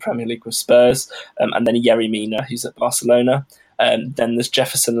season in the Premier League with Spurs, and then Yerry Mina, who's at Barcelona. Then there's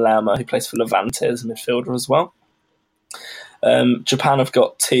Jefferson Lerma, who plays for Levante as a midfielder as well. Japan have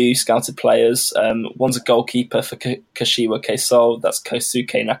got 2 scouted players. One's a goalkeeper for Kashiwa Keisol, that's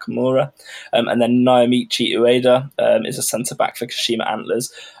Kosuke Nakamura. And then Naomichi Ueda is a centre-back for Kashima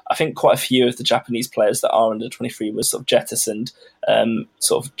Antlers. I think quite a few of the Japanese players that are under 23 were sort of jettisoned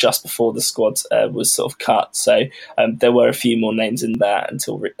sort of just before the squad was sort of cut. So there were a few more names in there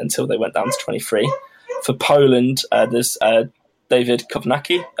until they went down to 23. For Poland, there's David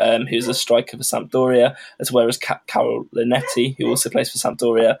Kovnacki, who's a striker for Sampdoria, as well as Karol Linetti, who also plays for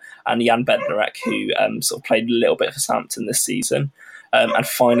Sampdoria, and Jan Bednarek, who sort of played a little bit for Southampton this season. And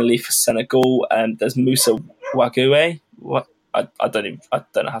finally, for Senegal, there's Moussa Wagué. I don't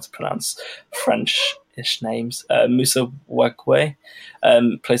know how to pronounce French-ish names. Moussa Wagué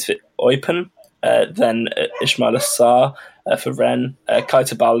plays for Eupen. Then Ismail Assar for Rennes,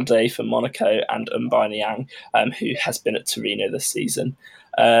 Kaita Balde for Monaco, and Mbai Niang, who has been at Torino this season.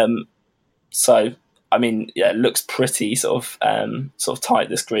 So, I mean, it looks pretty sort of tight,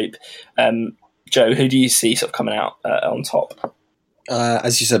 this group. Joe, who do you see sort of coming out on top?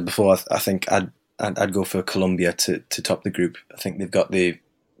 As you said before, I think I'd go for Colombia to top the group. I think they've got the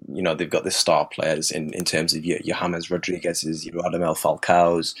star players in terms of your James Rodriguez's, your Radamel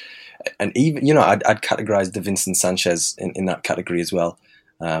Falcao's, and even I'd categorise Davinson Sanchez in that category as well.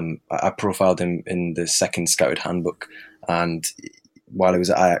 I profiled him in the second scouted handbook, and while he was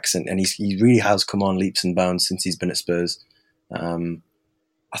at Ajax, and he really has come on leaps and bounds since he's been at Spurs.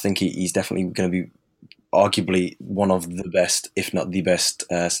 I think he's definitely going to be arguably one of the best, if not the best,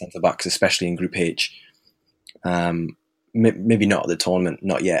 centre backs, especially in Group H. Maybe not at the tournament,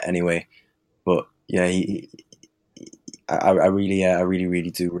 not yet anyway. But yeah, I really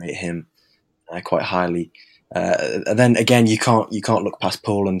do rate him quite highly. And then again, you can't look past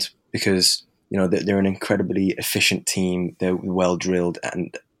Poland because they're an incredibly efficient team. They're well drilled,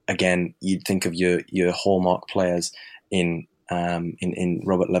 and again, you'd think of your hallmark players in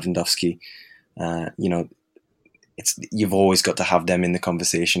Robert Lewandowski. You've always got to have them in the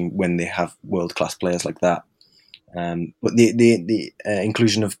conversation when they have world class players like that. But the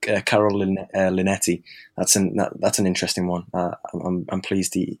inclusion of Karol Linetti, that's an interesting one. I'm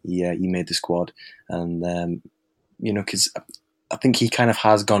pleased he made the squad, and because I think he kind of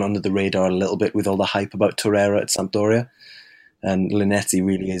has gone under the radar a little bit with all the hype about Torreira at Sampdoria, and Linetti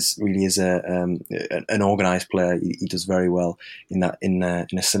really is an organised player. He does very well in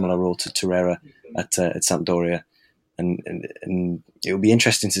a similar role to Torreira at Sampdoria, and it will be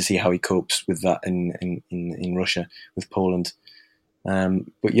interesting to see how he copes with that in Russia with Poland.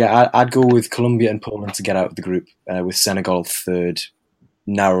 But yeah, I'd go with Colombia and Poland to get out of the group, with Senegal third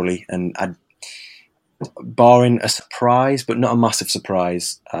narrowly, and barring a surprise, but not a massive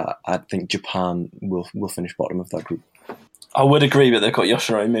surprise, I think Japan will finish bottom of that group. I would agree, but they've got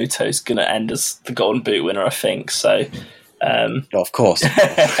Yoshiro Muto, who's going to end as the Golden Boot winner, I think. So, of course.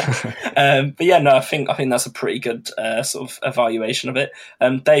 But yeah, no, I think that's a pretty good sort of evaluation of it.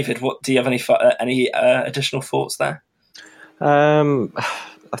 David, what do you have any additional thoughts there? I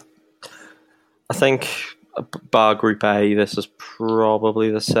think, bar Group A, this is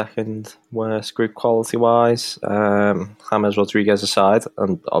probably the second worst group quality-wise. James Rodriguez aside,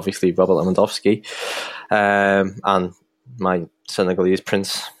 and obviously Robert Lewandowski, and my Senegalese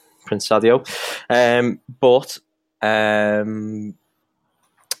Prince Sadio. But I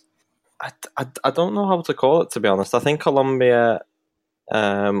don't know how to call it, to be honest. I think Colombia,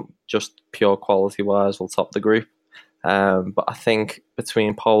 just pure quality-wise, will top the group. But I think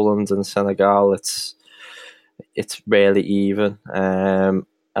between Poland and Senegal, it's really even.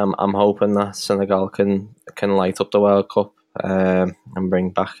 I'm hoping that Senegal can light up the World Cup and bring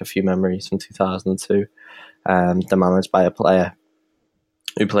back a few memories from 2002. They're managed by a player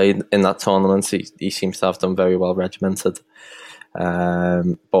who played in that tournament. He seems to have done very well regimented.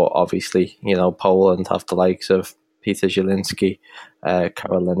 But obviously, Poland have the likes of Peter Zielinski,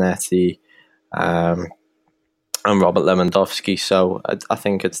 Karol Linetti, and Robert Lewandowski. So I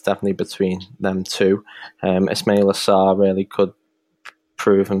think it's definitely between them two. Ismail Assar really could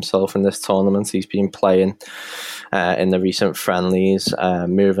prove himself in this tournament. He's been playing in the recent friendlies,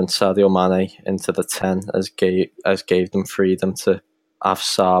 moving Sadio Mane into the 10 as gave them freedom to have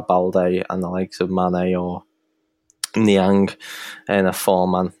Sarr, Balde and the likes of Mane or Niang in a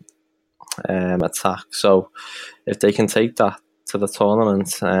 4-man attack. So if they can take that to the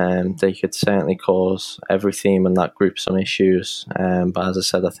tournament, they could certainly cause every team in that group some issues. But as I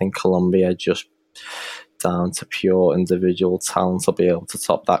said, I think Colombia, just down to pure individual talent, will be able to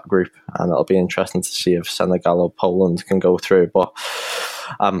top that group, and it'll be interesting to see if Senegal or Poland can go through. But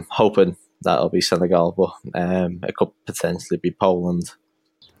I'm hoping that it'll be Senegal, but it could potentially be Poland.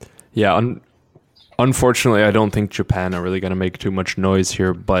 Yeah, unfortunately, I don't think Japan are really going to make too much noise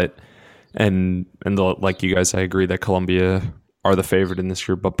here. But like you guys, I agree that Colombia are the favorite in this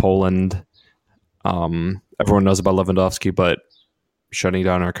group, but Poland, everyone knows about Lewandowski, but shutting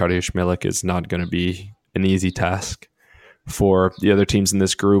down Arkadiusz Milik is not going to be an easy task for the other teams in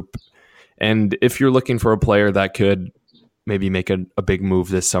this group. And if you're looking for a player that could maybe make a big move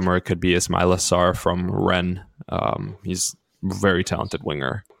this summer, it could be Ismail Assar from Rennes. He's a very talented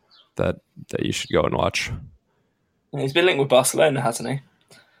winger that you should go and watch. He's been linked with Barcelona, hasn't he?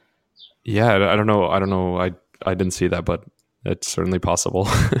 Yeah, I don't know. I didn't see that, but it's certainly possible.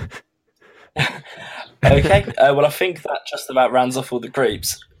 Okay, well, I think that just about rounds off all the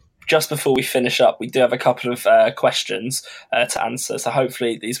groups. Just before we finish up, we do have a couple of questions to answer, so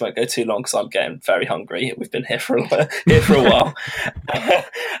hopefully these won't go too long because I'm getting very hungry. We've been here for a while.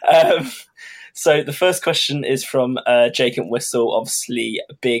 So the first question is from Jacob Whistle, obviously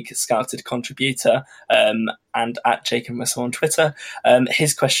a big Scouted contributor, and at Jacob Whistle on Twitter.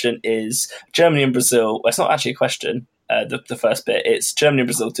 His question is Germany and Brazil. Well, it's not actually a question. The first bit, it's Germany and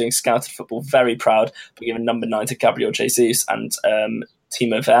Brazil doing Scouted football very proud by giving number 9 to Gabriel Jesus and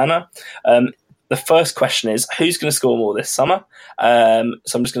Timo Werner. The first question is, who's going to score more this summer? So I'm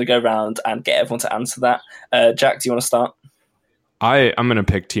just going to go around and get everyone to answer that. Jack, do you want to start? I'm going to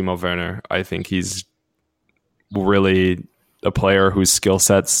pick Timo Werner. I think he's really a player whose skill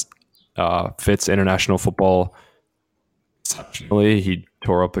sets fits international football exceptionally. He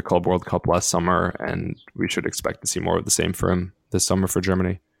tore up the Club World Cup last summer, and we should expect to see more of the same for him this summer for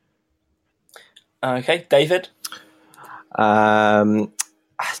Germany. Okay, David? I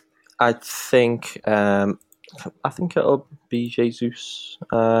think it'll be Jesus,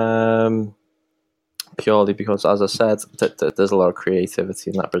 purely because, as I said, there's a lot of creativity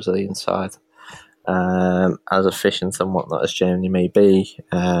in that Brazilian side. As efficient and whatnot as Germany may be,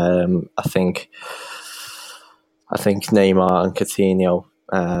 I think Neymar and Coutinho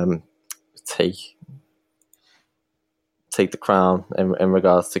take the crown in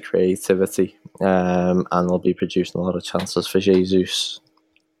regards to creativity, and they'll be producing a lot of chances for Jesus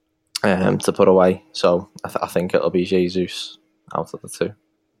to put away. So I think it'll be Jesus out of the two.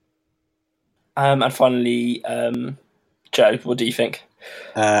 And finally, Joe, what do you think?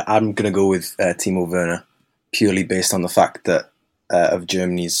 I'm going to go with Timo Werner, purely based on the fact that of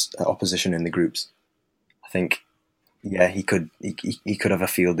Germany's opposition in the groups. I think, yeah, he could have a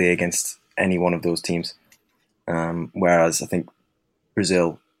field day against any one of those teams. Whereas I think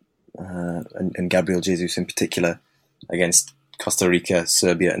Brazil and Gabriel Jesus in particular against Costa Rica,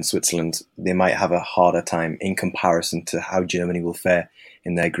 Serbia and Switzerland, they might have a harder time in comparison to how Germany will fare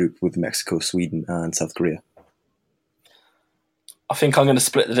in their group with Mexico, Sweden and South Korea. I think I'm going to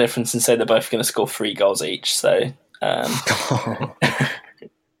split the difference and say they're both going to score 3 goals each. So,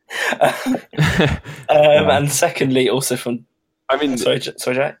 and secondly, also from... sorry,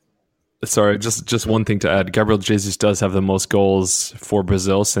 Jack? Sorry, just one thing to add. Gabriel Jesus does have the most goals for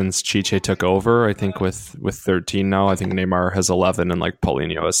Brazil since Chiche took over, I think with 13 now. I think Neymar has 11 and like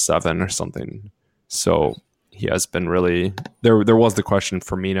Paulinho has 7 or something. So he has been really... There was the question,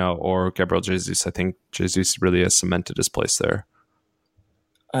 Firmino or Gabriel Jesus. I think Jesus really has cemented his place there.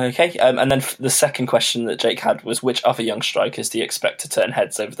 Okay, and then the second question that Jake had was, which other young strikers do you expect to turn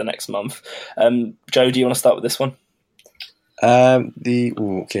heads over the next month? Joe, do you want to start with this one? See,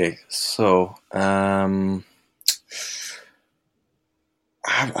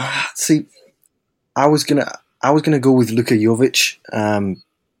 I was gonna go with Luka Jovic,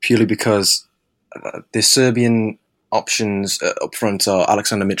 purely because the Serbian options up front are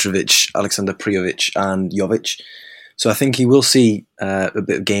Aleksandar Mitrovic, Aleksandar Prijovic, and Jovic. So I think he will see a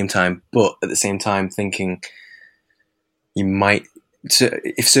bit of game time, but at the same time, thinking he might. So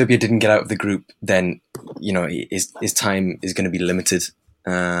if Serbia didn't get out of the group, then his time is going to be limited.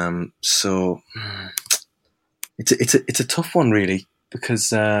 So it's a tough one, really,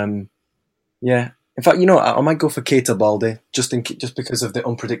 because In fact, I might go for Keita Balde just because of the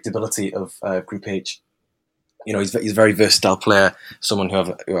unpredictability of Group H. He's a very versatile player, someone who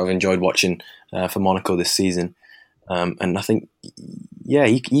I've enjoyed watching for Monaco this season, and I think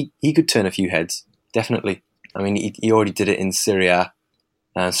he could turn a few heads, definitely. I mean, he already did it in Serie A,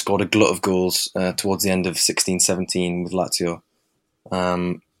 scored a glut of goals towards the end of 16-17 with Lazio.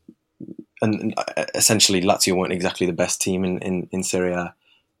 And essentially, Lazio weren't exactly the best team in Serie A,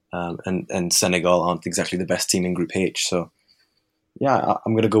 and Senegal aren't exactly the best team in Group H. So,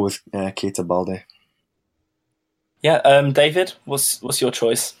 I'm going to go with Keita Balde. Yeah, David, what's your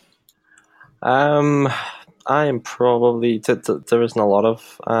choice? I am probably... there isn't a lot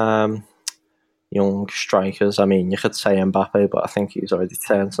of... young strikers. I mean, you could say Mbappe, but I think he's already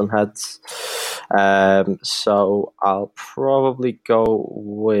turned some heads. So I'll probably go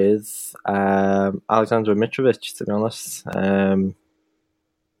with Aleksandar Mitrovic, to be honest.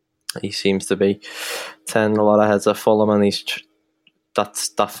 He seems to be turning a lot of heads at Fulham, and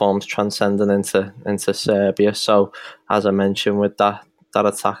that form's transcending into Serbia. So, as I mentioned, with that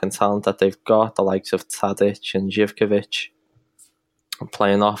attacking talent that they've got, the likes of Tadic and Zivkovic,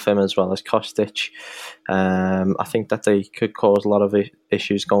 playing off him as well as Kostic, I think that they could cause a lot of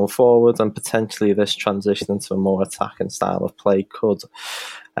issues going forward, and potentially this transition into a more attacking style of play could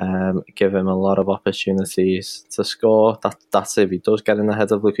give him a lot of opportunities to score. That's if he does get in the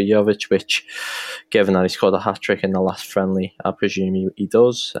head of Luka Jovic, which, given that he scored a hat-trick in the last friendly, I presume he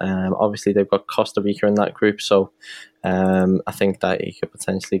does. Obviously, they've got Costa Rica in that group, so I think that he could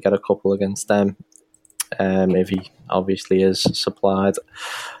potentially get a couple against them. If he obviously is supplied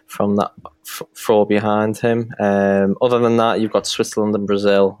from that four behind him. Other than that, you've got Switzerland and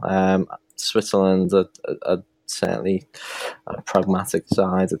Brazil. Switzerland are certainly a pragmatic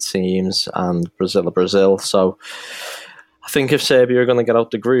side, it seems, and Brazil are Brazil. So I think if Serbia are going to get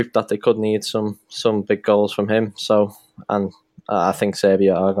out the group, that they could need some big goals from him. So, and I think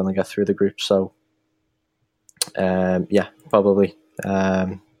Serbia are going to get through the group. So, probably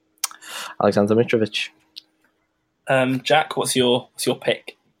Aleksandar Mitrovic. Jack, what's your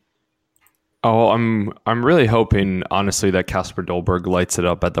pick? Oh, I'm really hoping, honestly, that Kasper Dolberg lights it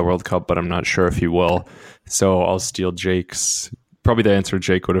up at the World Cup, but I'm not sure if he will. So I'll steal Jake's. Probably the answer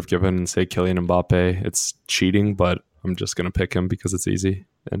Jake would have given and say Kylian Mbappe. It's cheating, but I'm just going to pick him because it's easy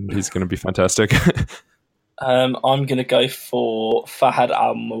and he's going to be fantastic. I'm going to go for Fahad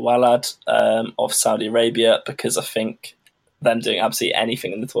Al Muwallad of Saudi Arabia, because I think them doing absolutely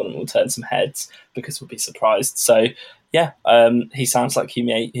anything in the tournament will turn some heads, because we'll be surprised. So, he sounds like he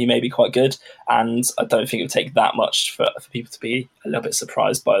may be quite good, and I don't think it would take that much for people to be a little bit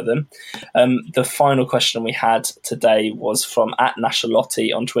surprised by them. The final question we had today was from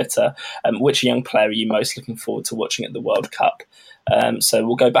 @Nashalotti on Twitter. Which young player are you most looking forward to watching at the World Cup? So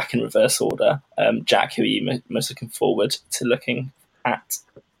we'll go back in reverse order. Jack, who are you most looking forward to looking at?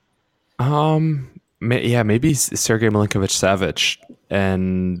 Maybe Sergei Milinkovic-Savic,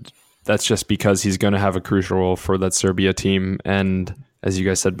 and that's just because he's going to have a crucial role for that Serbia team. And as you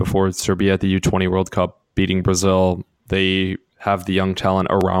guys said before, Serbia at the U20 World Cup beating Brazil, they have the young talent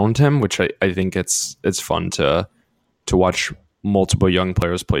around him, which I think it's fun to watch multiple young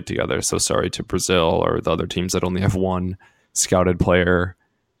players play together. So sorry to Brazil or the other teams that only have one. scouted player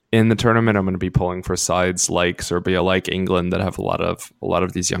in the tournament, I'm going to be pulling for sides like Serbia, like England, that have a lot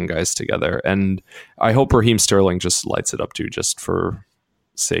of these young guys together. And I hope Raheem Sterling just lights it up too, just for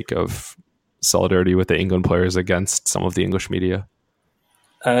sake of solidarity with the England players against some of the English media.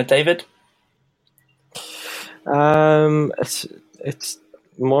 David? It's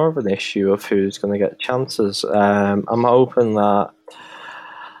more of an issue of who's going to get chances. I'm hoping that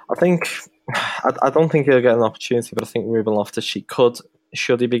I don't think he'll get an opportunity, but I think Ruben Loftus-Cheek could.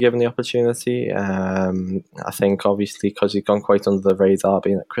 Should he be given the opportunity? I think obviously because he's gone quite under the radar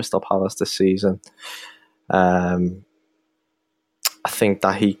being at Crystal Palace this season. I think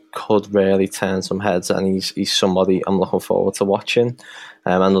that he could really turn some heads, and he's somebody I'm looking forward to watching.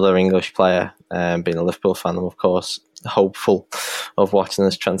 Another English player, being a Liverpool fan, I'm of course hopeful of watching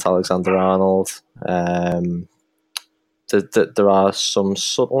as Trent Alexander-Arnold. There are some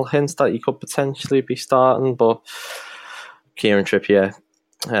subtle hints that he could potentially be starting, but Kieran Trippier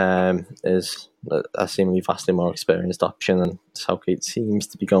is a seemingly vastly more experienced option, and Southgate seems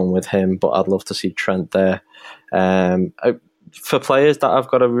to be going with him, but I'd love to see Trent there. For players that have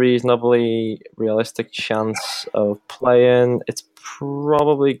got a reasonably realistic chance of playing, it's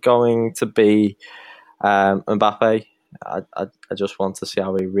probably going to be Mbappe. I just want to see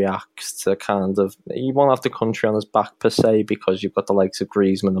how he reacts to he won't have the country on his back per se, because you've got the likes of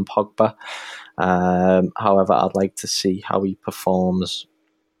Griezmann and Pogba. However, I'd like to see how he performs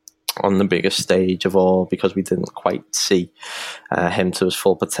on the biggest stage of all, because we didn't quite see him to his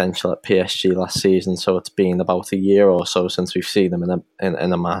full potential at PSG last season. So it's been about a year or so since we've seen him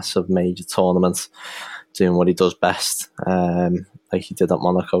in a massive major tournament doing what he does best, like he did at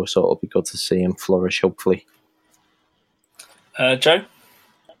Monaco. So it'll be good to see him flourish, hopefully. Joe?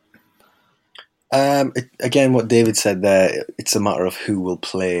 Again, what David said there, it's a matter of who will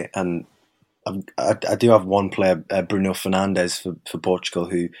play, and I do have one player, Bruno Fernandes for Portugal,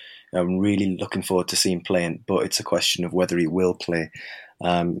 who I'm really looking forward to seeing playing, but it's a question of whether he will play.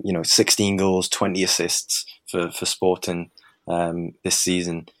 16 goals, 20 assists for Sporting this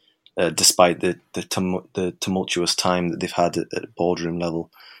season, despite the tumultuous time that they've had at boardroom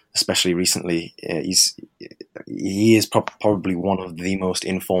level, especially recently. He is probably one of the most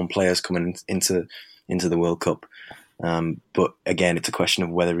informed players coming into the World Cup. But again, it's a question of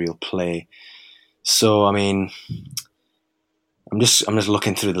whether he'll play. So, I mean, I'm just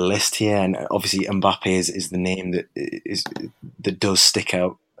looking through the list here, and obviously Mbappe is the name that does stick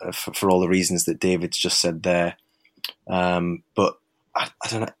out for all the reasons that David's just said there. But I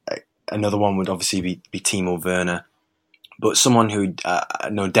don't know. Another one would obviously be Timo Werner, but someone who I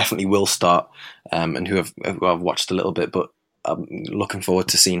know definitely will start, and who I've watched a little bit, but I'm looking forward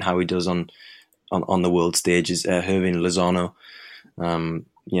to seeing how he does on the world stage is Hirving Lozano. I'm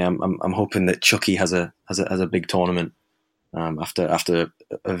hoping that Chucky has a big tournament after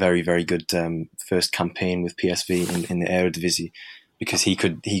a very, very good first campaign with PSV in the Eredivisie, because he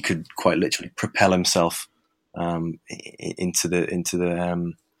could quite literally propel himself into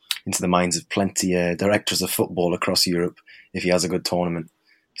the minds of plenty directors of football across Europe if he has a good tournament,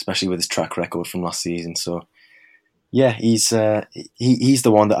 especially with his track record from last season. So yeah, he's the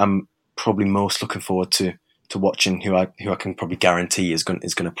one that I'm probably most looking forward to watching, who I can probably guarantee is going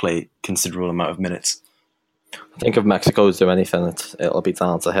to play considerable amount of minutes. I think if Mexico's do anything, it'll be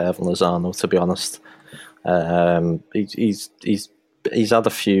down to Hirving Lozano, to be honest. He's had a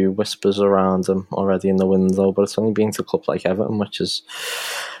few whispers around him already in the window, but it's only been to a club like Everton, which is,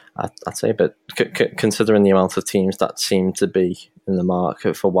 I'd say, a bit, considering the amount of teams that seem to be in the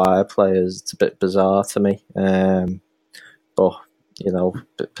market for wire players, it's a bit bizarre to me. But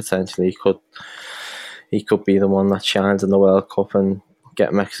potentially he could be the one that shines in the World Cup and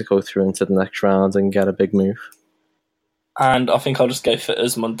get Mexico through into the next round and get a big move. And I think I'll just go for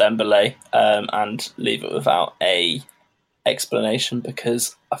Ousmane Dembélé and leave it without a explanation,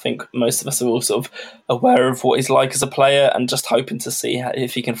 because I think most of us are all sort of aware of what he's like as a player and just hoping to see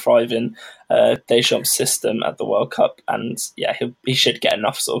if he can thrive in Deschamps' system at the World Cup. And yeah, he should get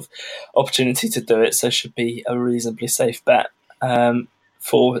enough sort of opportunity to do it, so it should be a reasonably safe bet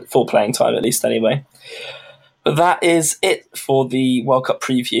for playing time, at least anyway. But that is it for the World Cup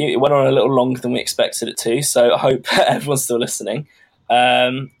preview. It went on a little longer than we expected it to, so I hope everyone's still listening.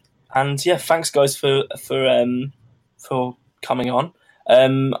 And yeah, thanks guys for coming on.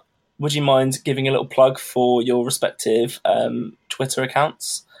 Would you mind giving a little plug for your respective Twitter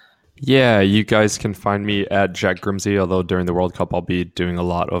accounts? Yeah, you guys can find me at Jack Grimsey, although during the World Cup I'll be doing a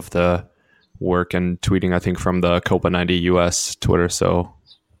lot of the work and tweeting, I think, from the Copa 90 US Twitter, so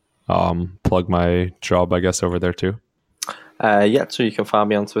plug my job, I guess, over there too. So you can find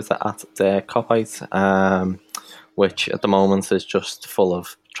me on Twitter at the Copite. which at the moment is just full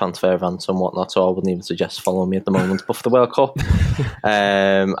of transfer events and whatnot, so I wouldn't even suggest following me at the moment. But for the World Cup,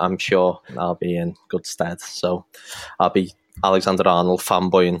 I'm sure I'll be in good stead. So I'll be Alexander Arnold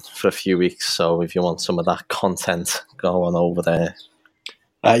fanboying for a few weeks, so if you want some of that content, go on over there.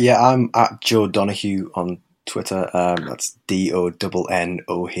 I'm at Joe Donahue on Twitter. That's DONNOHUE,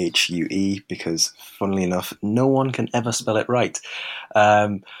 because funnily enough, no one can ever spell it right.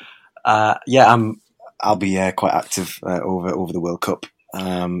 I'll be quite active over the World Cup.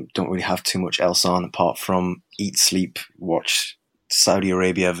 Don't really have too much else on apart from eat, sleep, watch Saudi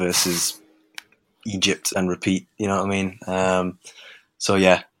Arabia versus Egypt and repeat. You know what I mean?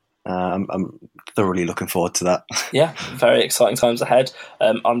 I'm thoroughly looking forward to that. Yeah, very exciting times ahead.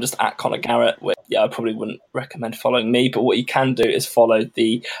 I'm just at Conor Garrett. I probably wouldn't recommend following me, but what you can do is follow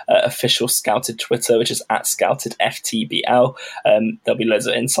the official Scouted Twitter, which is at ScoutedFTBL. There'll be loads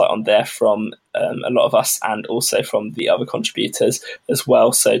of insight on there from a lot of us and also from the other contributors as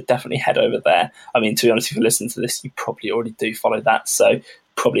well. So definitely head over there. I mean, to be honest, if you listen to this, you probably already do follow that. So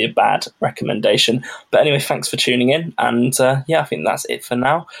probably a bad recommendation. But anyway, thanks for tuning in. And I think that's it for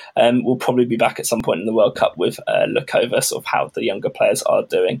now. We'll probably be back at some point in the World Cup with a look over sort of how the younger players are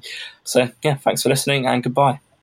doing. So yeah, thanks for listening and goodbye.